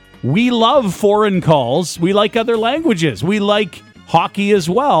move, we love foreign calls. We like other languages. We like hockey as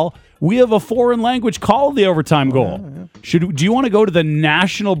well. We have a foreign language call of the overtime goal. Yeah. Do you want to go to the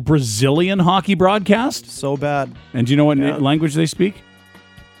national Brazilian hockey broadcast? So bad. And do you know what language they speak?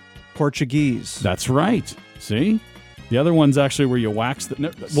 Portuguese. That's right. See? The other one's actually where you wax the...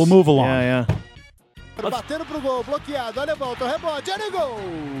 We'll move along. Yeah. Batendo pro gol, bloqueado, olha a volta, o rebote, olha o gol!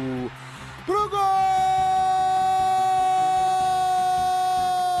 Pro gol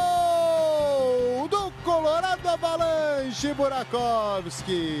do Colorado Avalanche,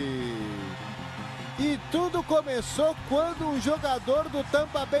 Burakovsky. E tudo começou quando um jogador do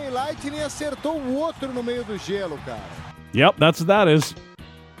Tampa Bay Lightning acertou o outro no meio do gelo, cara. Yep, that's what that is.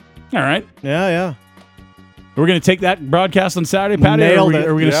 All right. Yeah. We're going to take that broadcast on Saturday, Patty? Nailed it.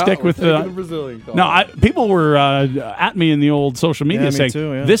 Are we going to stick with the Brazilian call? No, people were at me in the old social media saying,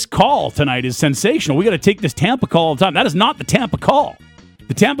 this call tonight is sensational. We got to take this Tampa call all the time. That is not the Tampa call.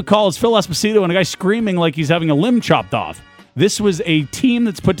 The Tampa call is Phil Esposito and a guy screaming like he's having a limb chopped off. This was a team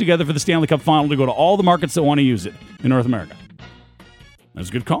that's put together for the Stanley Cup Final to go to all the markets that want to use it in North America. That's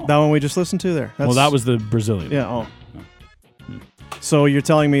a good call. That one we just listened to there. Well, that was the Brazilian. Yeah, So you're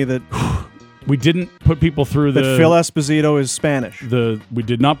telling me that... We didn't put people through that Phil Esposito is Spanish. We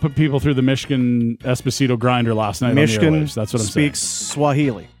did not put people through the Michigan Esposito grinder last night. Michigan on the airwaves. That's what I'm speaks saying.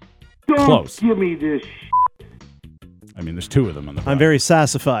 Swahili. Close. Give me this. I mean, there's 2 of them on the. I'm very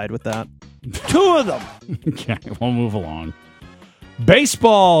sassified with that. 2 of them. Okay, we'll move along.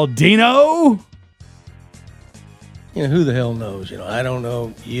 Baseball, Dino. Who the hell knows? I don't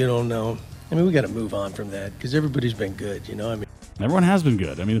know. You don't know. I mean, we got to move on from that because everybody's been good. Everyone has been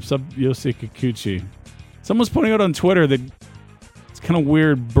good. I mean, except Yosei Kikuchi. Someone's pointing out on Twitter that it's kind of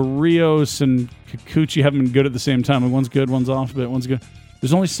weird. Barrios and Kikuchi haven't been good at the same time. One's good, one's off a bit, one's good.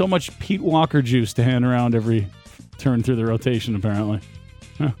 There's only so much Pete Walker juice to hand around every turn through the rotation, apparently.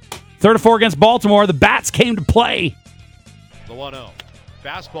 3-4 against Baltimore. The Bats came to play. The 1-0.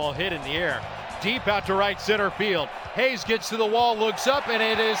 Fastball hit in the air. Deep out to right center field. Hayes gets to the wall, looks up, and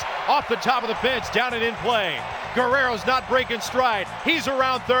it is off the top of the fence, down and in play. Guerrero's not breaking stride. He's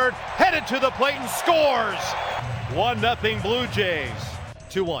around third, headed to the plate and scores. 1-0 Blue Jays.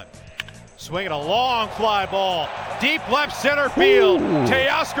 2-1. Swinging a long fly ball. Deep left center field.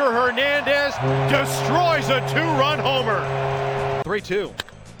 Teoscar Hernandez destroys a 2-run homer. 3-2.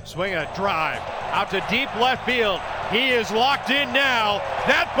 Swinging a drive out to deep left field. He is locked in now.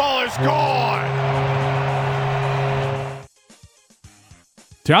 That ball is gone.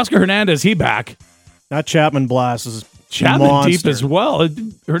 Teoscar Hernandez, he back. That Chapman blast is Chapman monster. Deep as well.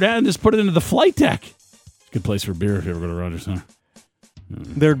 Hernandez put it into the flight deck. Good place for beer if you ever go to Rogers Center.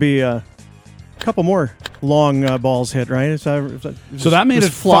 There'd be a couple more long balls hit, right? So that made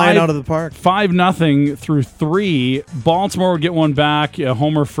it flying out of the park. 5-0 through 3. Baltimore would get one back. A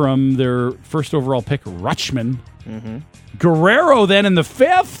homer from their first overall pick, Rutschman. Mm-hmm. Guerrero then in the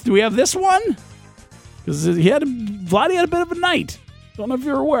 5th. Do we have this one? Because Vladdy had a bit of a night. Don't know if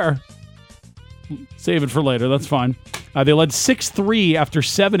you're aware. Save it for later. That's fine. They led 6-3 after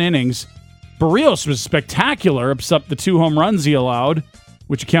 7 innings. Barrios was spectacular, except the 2 home runs he allowed,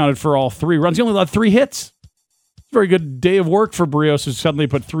 which accounted for all 3 runs. He only allowed 3 hits. Very good day of work for Barrios, who suddenly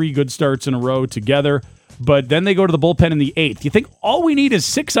put 3 good starts in a row together. But then they go to the bullpen in the 8th. You think all we need is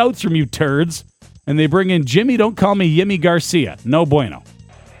 6 outs from you turds, and they bring in Jimmy, don't call me Yimmy Garcia. No bueno.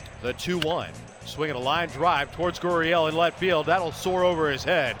 The 2-1. Swinging a line drive towards Gurriel in left field. That'll soar over his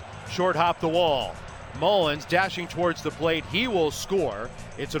head. Short hop the wall. Mullins dashing towards the plate. He will score.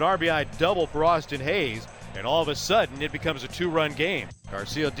 It's an RBI double for Austin Hayes. And all of a sudden, it becomes a 2-run game.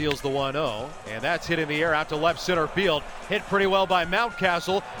 Garcia deals the 1-0, and that's hit in the air out to left center field. Hit pretty well by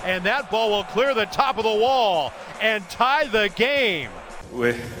Mountcastle, and that ball will clear the top of the wall and tie the game.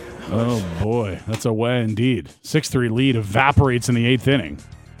 Oh, boy. That's a way indeed. 6-3 lead evaporates in the 8th inning.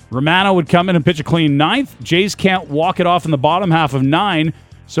 Romano would come in and pitch a clean 9th. Jays can't walk it off in the bottom half of 9,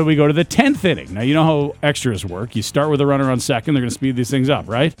 so we go to the 10th inning. Now, you know how extras work. You start with a runner on second. They're going to speed these things up,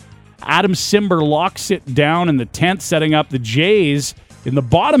 right? Adam Simber locks it down in the 10th, setting up the Jays in the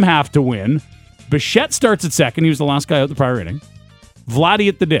bottom half to win. Bichette starts at second. He was the last guy out the prior inning. Vladdy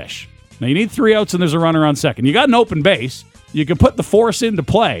at the dish. Now, you need 3 outs and there's a runner on second. You got an open base. You can put the force into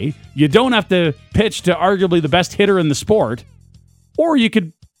play. You don't have to pitch to arguably the best hitter in the sport. Or you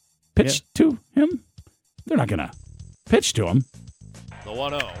could pitch to him. They're not going to pitch to him. The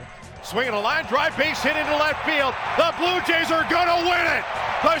 1-0. Swinging a line drive, base hit into left field. The Blue Jays are going to win it.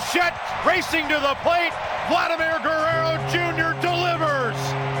 Bichette racing to the plate. Vladimir Guerrero Jr. delivers.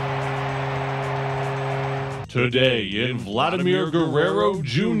 Today in Vladimir Guerrero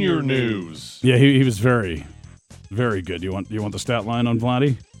Jr. news. Yeah, he was very, very good. You want the stat line on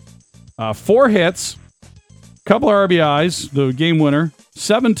Vladdy? 4 hits, couple RBIs, the game winner,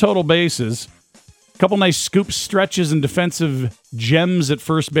 7 total bases, a couple nice scoop stretches and defensive gems at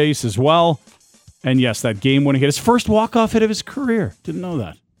first base as well. And yes, that game-winning hit, his first walk-off hit of his career. Didn't know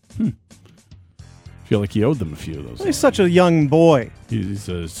that. Feel like he owed them a few of those. He's such a young boy. He's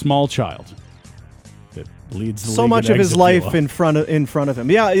a small child that leads the so league much in of his exit life velo. in front of him.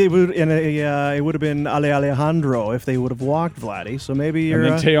 Yeah, it would have been Ale Alejandro if they would have walked Vladdy. So maybe you're.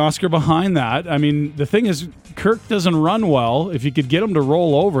 And then Teoscar behind that. I mean, the thing is, Kirk doesn't run well. If you could get him to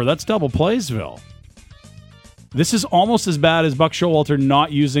roll over, that's double playsville. This is almost as bad as Buck Showalter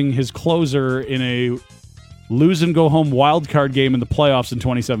not using his closer in a lose-and-go-home wild card game in the playoffs in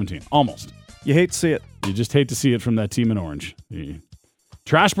 2017. Almost. You hate to see it. You just hate to see it from that team in orange. The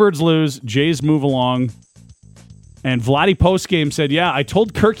Trashbirds lose. Jays move along. And Vladdy postgame said, yeah, I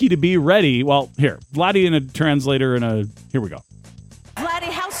told Kirky to be ready. Well, here, Vladdy in a translator here we go. Vladdy,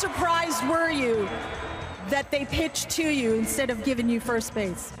 how surprised were you that they pitched to you instead of giving you first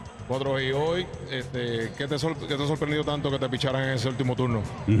base? Y hoy, ¿qué te sorprendió tanto que te picharan en ese último turno?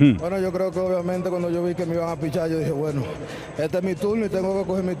 Bueno, yo creo que obviamente cuando yo vi que me iban a pichar, yo dije, bueno, este es mi turno y tengo que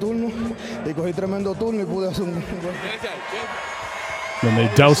coger mi turno. Y cogí tremendo turno y pude hacer un... Then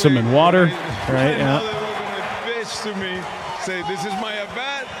they douse him in water. Right, yeah. Bitch to me, say, this is my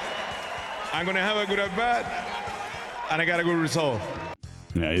at-bat. I'm going to have a good at-bat. And I got a good result.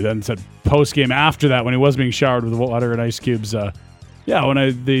 Yeah, he then said postgame after that when he was being showered with water and ice cubes, yeah,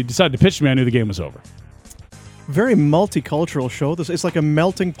 when they decided to pitch to me, I knew the game was over. Very multicultural show. It's like a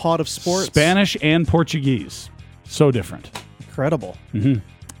melting pot of sports. Spanish and Portuguese. So different. Incredible. Mm-hmm.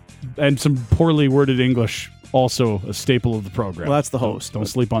 And some poorly worded English, also a staple of the program. Well, that's the host. Don't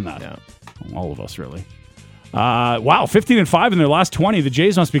sleep on that. Yeah. All of us, really. Wow, 15-5 in their last 20. The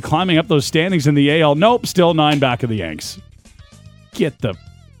Jays must be climbing up those standings in the AL. Nope, still 9 back of the Yanks. Get the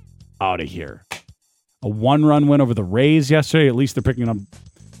out of here. A 1-run win over the Rays yesterday. At least they're picking up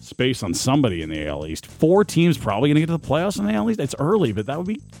space on somebody in the AL East. 4 teams probably going to get to the playoffs in the AL East. It's early, but that would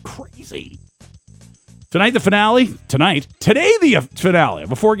be crazy. Tonight, the finale. Today, the finale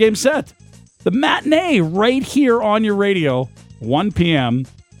of a 4-game set. The matinee right here on your radio, 1 p.m.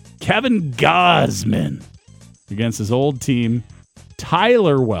 Kevin Gausman against his old team,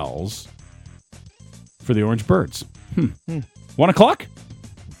 Tyler Wells, for the Orange Birds. 1 o'clock?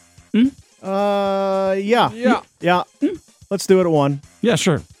 Yeah. Let's do it at 1. Yeah,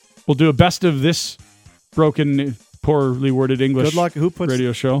 sure. We'll do a best of this broken, poorly worded English Good luck. Who puts,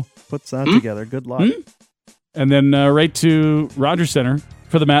 radio show. Puts that together? Good luck. And then right to Rogers Center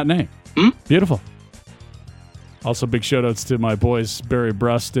for the matinee. Beautiful. Also, big shout-outs to my boys, Barry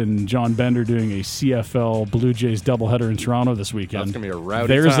Brust and John Bender, doing a CFL Blue Jays doubleheader in Toronto this weekend. That's going to be a rowdy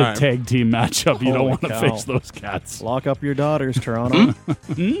There's time. A tag team matchup. You don't want to cow. face those cats. Lock up your daughters, Toronto.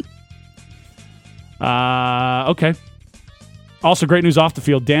 Okay. Also, great news off the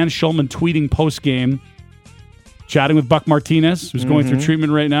field. Dan Schulman tweeting post-game, chatting with Buck Martinez, who's going through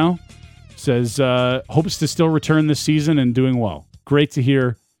treatment right now. Says, hopes to still return this season and doing well. Great to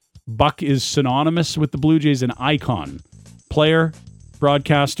hear. Buck is synonymous with the Blue Jays, an icon. Player,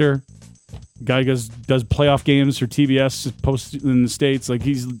 broadcaster, guy does playoff games for TBS, posted in the States. Like,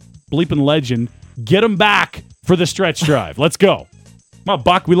 he's bleeping legend. Get him back for the stretch drive. Let's go. Come on,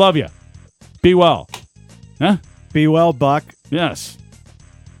 Buck, we love you. Be well. Huh? Be well, Buck. Yes.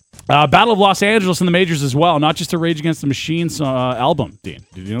 Battle of Los Angeles in the majors as well. Not just a Rage Against the Machine album, Dean.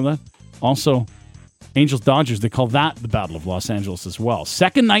 Did you know that? Also, Angels-Dodgers, they call that the Battle of Los Angeles as well.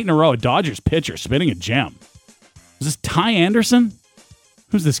 Second night in a row, a Dodgers pitcher spinning a gem. Is this Ty Anderson?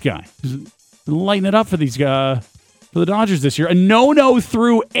 Who's this guy? He's lighting it up for these for the Dodgers this year. A no-no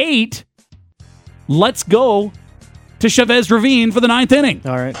through 8. Let's go to Chavez Ravine for the 9th inning.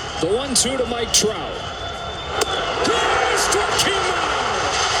 All right. The 1-2 to Mike Trout. Struck him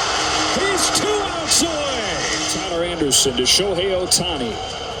out. He's 2 outs away. Tyler Anderson to Shohei Ohtani.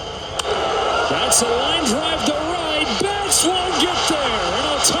 That's a line drive to right. Betts won't get there. And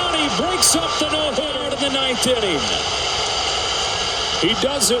Ohtani breaks up the no-hitter in the 9th inning. He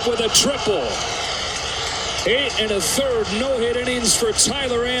does it with a triple. 8 1/3 no-hit innings for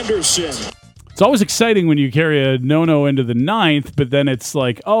Tyler Anderson. It's always exciting when you carry a no-no into the 9th, but then it's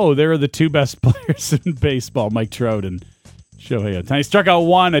like, oh, they're the two best players in baseball, Mike Trout and Shohei Ohtani. Struck out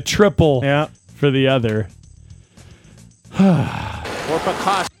one, a triple for the other. Yeah.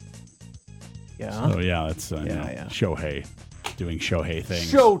 Oh, yeah, that's Shohei doing Shohei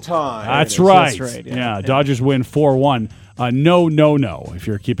things. Showtime. That's right. That's right. Yeah, Dodgers win 4-1. No, if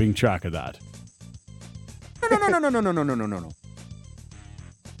you're keeping track of that. No.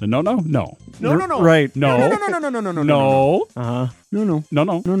 The no. No. Right. No. No. Uh-huh.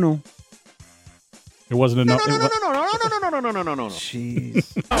 No. It wasn't a no. No.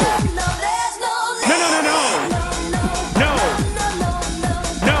 Jeez.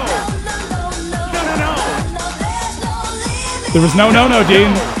 There was no,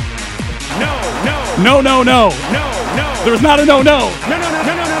 Dean. No. There was not a no. No.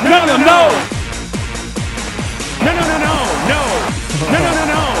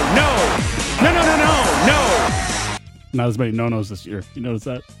 Not as many no-nos this year. You notice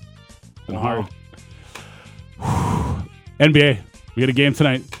that? It's been hard. NBA. We got a game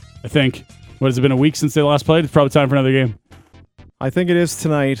tonight, I think. What, has it been a week since they last played? It's probably time for another game. I think it is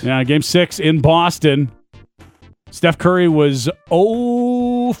tonight. Yeah, game 6 in Boston. Steph Curry was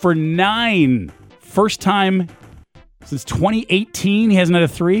 0 for 9. First time since 2018 he hasn't had a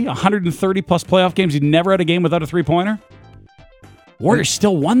 3. 130-plus playoff games. He never had a game without a three-pointer. Warriors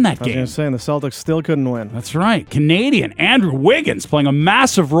still won that game. I was going to say, the Celtics still couldn't win. That's right. Canadian Andrew Wiggins playing a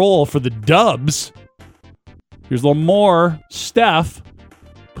massive role for the Dubs. Here's a little more. Steph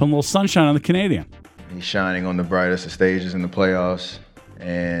putting a little sunshine on the Canadian. He's shining on the brightest of stages in the playoffs,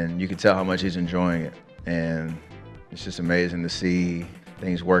 and you can tell how much he's enjoying it. And it's just amazing to see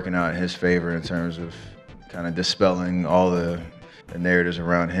things working out in his favor in terms of kind of dispelling all the narratives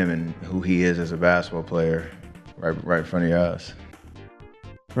around him and who he is as a basketball player right in front of your eyes.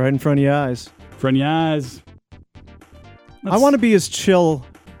 Right in front of your eyes. I want to be as chill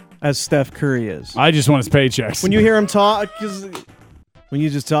as Steph Curry is. I just want his paychecks. When you hear him talk, because when you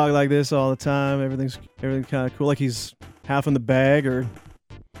just talk like this all the time, everything's kind of cool. Like he's half in the bag or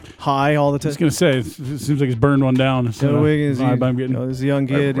high all the time. I was going to say, it seems like he's burned one down. So Wiggins, I'm getting this young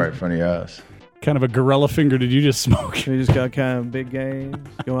kid. Right in front of your eyes. Kind of a gorilla finger did you just smoke? You just got kind of big games.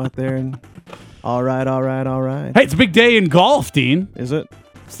 Go out there and all right. Hey, it's a big day in golf, Dean. Is it?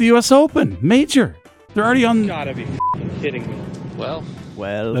 It's the U.S. Open. Major. They're already on. Gotta be kidding me. Well.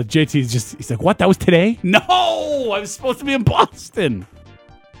 JT's he's like, what? That was today? No! I was supposed to be in Boston.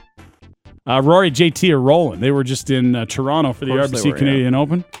 Rory, JT are rolling. They were just in Toronto for the RBC Canadian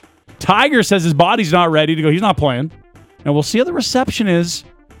Open. Tiger says his body's not ready to go. He's not playing. And we'll see how the reception is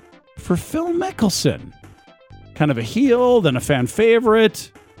for Phil Mickelson. Kind of a heel, then a fan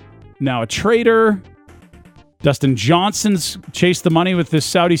favorite, now a traitor. Dustin Johnson's chased the money with this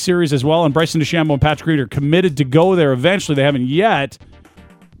Saudi series as well, and Bryson DeChambeau and Patrick Reed are committed to go there eventually. They haven't yet.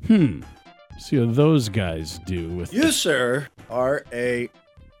 See how those guys do with you, sir, are a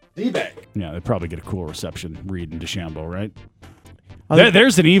D-bag. Yeah, they probably get a cool reception, Reed and DeChambeau, right?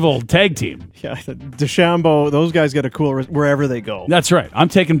 There's an evil tag team. Yeah, DeChambeau, those guys get a cool wherever they go. That's right. I'm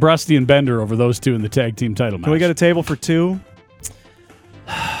taking Brusty and Bender over those two in the tag team title match. Can we get a table for two?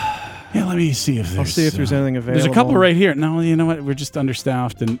 Yeah, let me see if there's... I'll see if there's anything available. There's a couple right here. No, you know what? We're just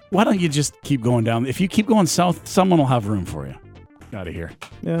understaffed. And why don't you just keep going down? If you keep going south, someone will have room for you. Out of here.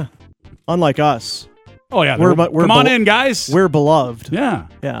 Yeah. Unlike us. Oh, yeah. We're come on in, guys. We're beloved. Yeah.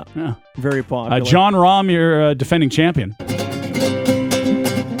 Very popular. John Rahm, your defending champion.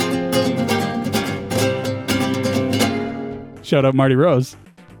 Shout out Marty Rose.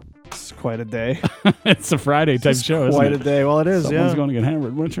 It's quite a day. It's a Friday type show, isn't it? Quite a day. Well, it is, Someone's going to get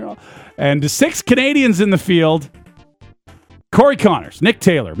hammered in Montreal. And 6 Canadians in the field. Corey Connors, Nick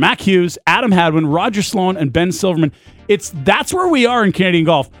Taylor, Mac Hughes, Adam Hadwin, Roger Sloan, and Ben Silverman. That's where we are in Canadian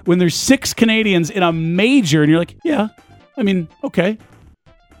golf. When there's 6 Canadians in a major, and you're like, yeah, I mean, okay.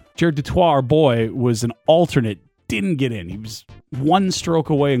 Jared Dutois, our boy, was an alternate, didn't get in. He was 1 stroke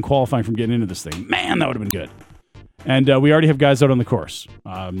away in qualifying from getting into this thing. Man, that would have been good. And we already have guys out on the course.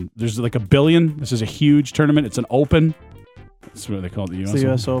 There's like $1 billion. This is a huge tournament. It's an open. That's what they call it, the U.S. It's the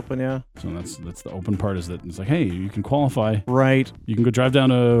U.S. Open, yeah. So that's the open part, is that it's like, hey, you can qualify. Right. You can go drive down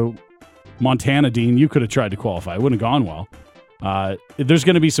to Montana, Dean. You could have tried to qualify. It wouldn't have gone well. There's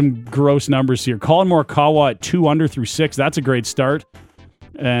going to be some gross numbers here. Colin Morikawa at 2 under through 6. That's a great start.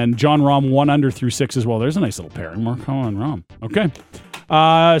 And John Rahm 1 under through 6 as well. There's a nice little pairing. Morikawa and Rahm.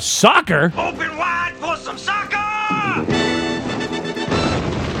 Okay. Soccer. Open wide for some soccer!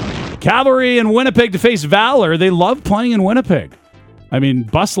 Cavalry in Winnipeg to face Valor. They love playing in Winnipeg. I mean,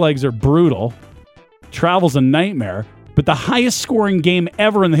 bus legs are brutal. Travel's a nightmare. But the highest scoring game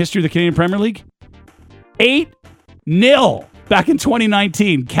ever in the history of the Canadian Premier League? 8-0 back in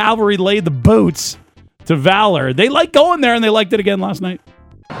 2019. Cavalry laid the boots to Valor. They like going there, and they liked it again last night.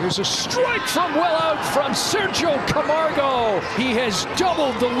 Here's a strike from well out from Sergio Camargo. He has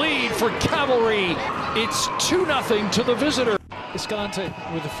doubled the lead for Cavalry. It's 2-0 to the visitor. Escalante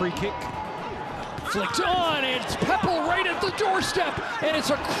with a free kick. Flicked on, and it's Peppel right at the doorstep, and it's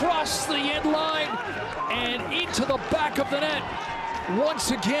across the end line and into the back of the net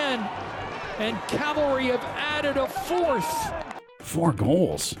once again. And Cavalry have added a fourth. 4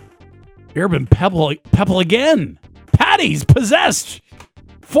 goals. Urban Peppel again. Patty's possessed.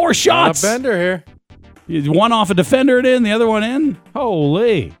 4 shots. Bender here. One off a defender it in, the other one in.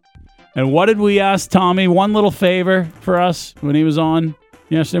 Holy. And what did we ask Tommy? One little favor for us when he was on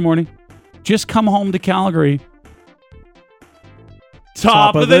yesterday morning. Just come home to Calgary.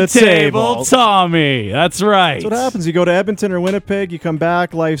 Top of the table, Tommy. That's right. That's what happens. You go to Edmonton or Winnipeg, you come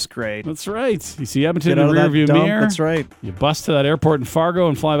back, life's great. That's right. You see Edmonton in the rearview mirror. That's right. You bust to that airport in Fargo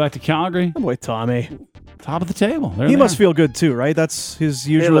and fly back to Calgary. Oh boy, Tommy. Top of the table. He must feel good too, right? That's his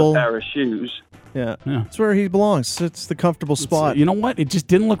usual. A pair of shoes. Yeah. That's where he belongs. It's the comfortable spot. You know what? It just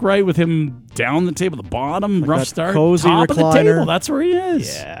didn't look right with him down the table, the bottom, like rough that start. Cozy top recliner. Of the table. That's where he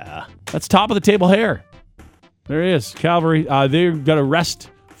is. Yeah. That's top of the table hair. There he is. Calvary. They've got a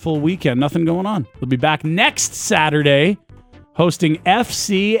restful weekend. Nothing going on. They'll be back next Saturday hosting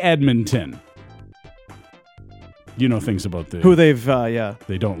FC Edmonton. You know things about who they've, yeah.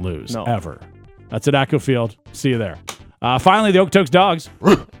 They don't lose, ever. That's at ATCO Field. See you there. Finally, the Okotoks Dogs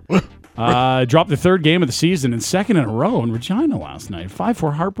dropped the 3rd game of the season and 2nd in a row in Regina last night.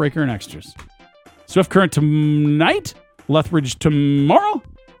 5-4 heartbreaker in extras. Swift Current tonight, Lethbridge tomorrow,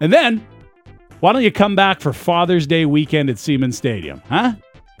 and then why don't you come back for Father's Day weekend at Siemens Stadium, huh?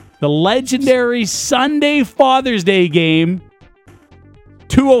 The legendary Sunday Father's Day game,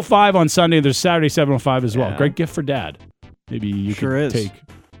 2:05 on Sunday. There's Saturday 7:05 as well. Yeah. Great gift for Dad. Maybe you could take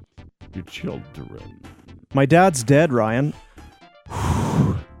your children. My dad's dead, Ryan.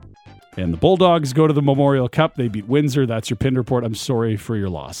 And the Bulldogs go to the Memorial Cup. They beat Windsor. That's your pin report. I'm sorry for your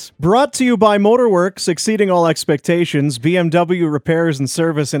loss. Brought to you by Motorworks, exceeding all expectations. BMW repairs and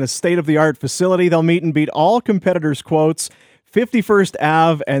service in a state-of-the-art facility. They'll meet and beat all competitors' quotes. 51st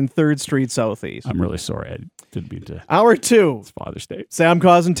Ave and 3rd Street Southeast. I'm really sorry. I didn't mean to. Hour 2. It's Father's Day. Sam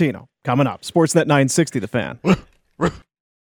Cosentino. Coming up. Sportsnet 960, The Fan.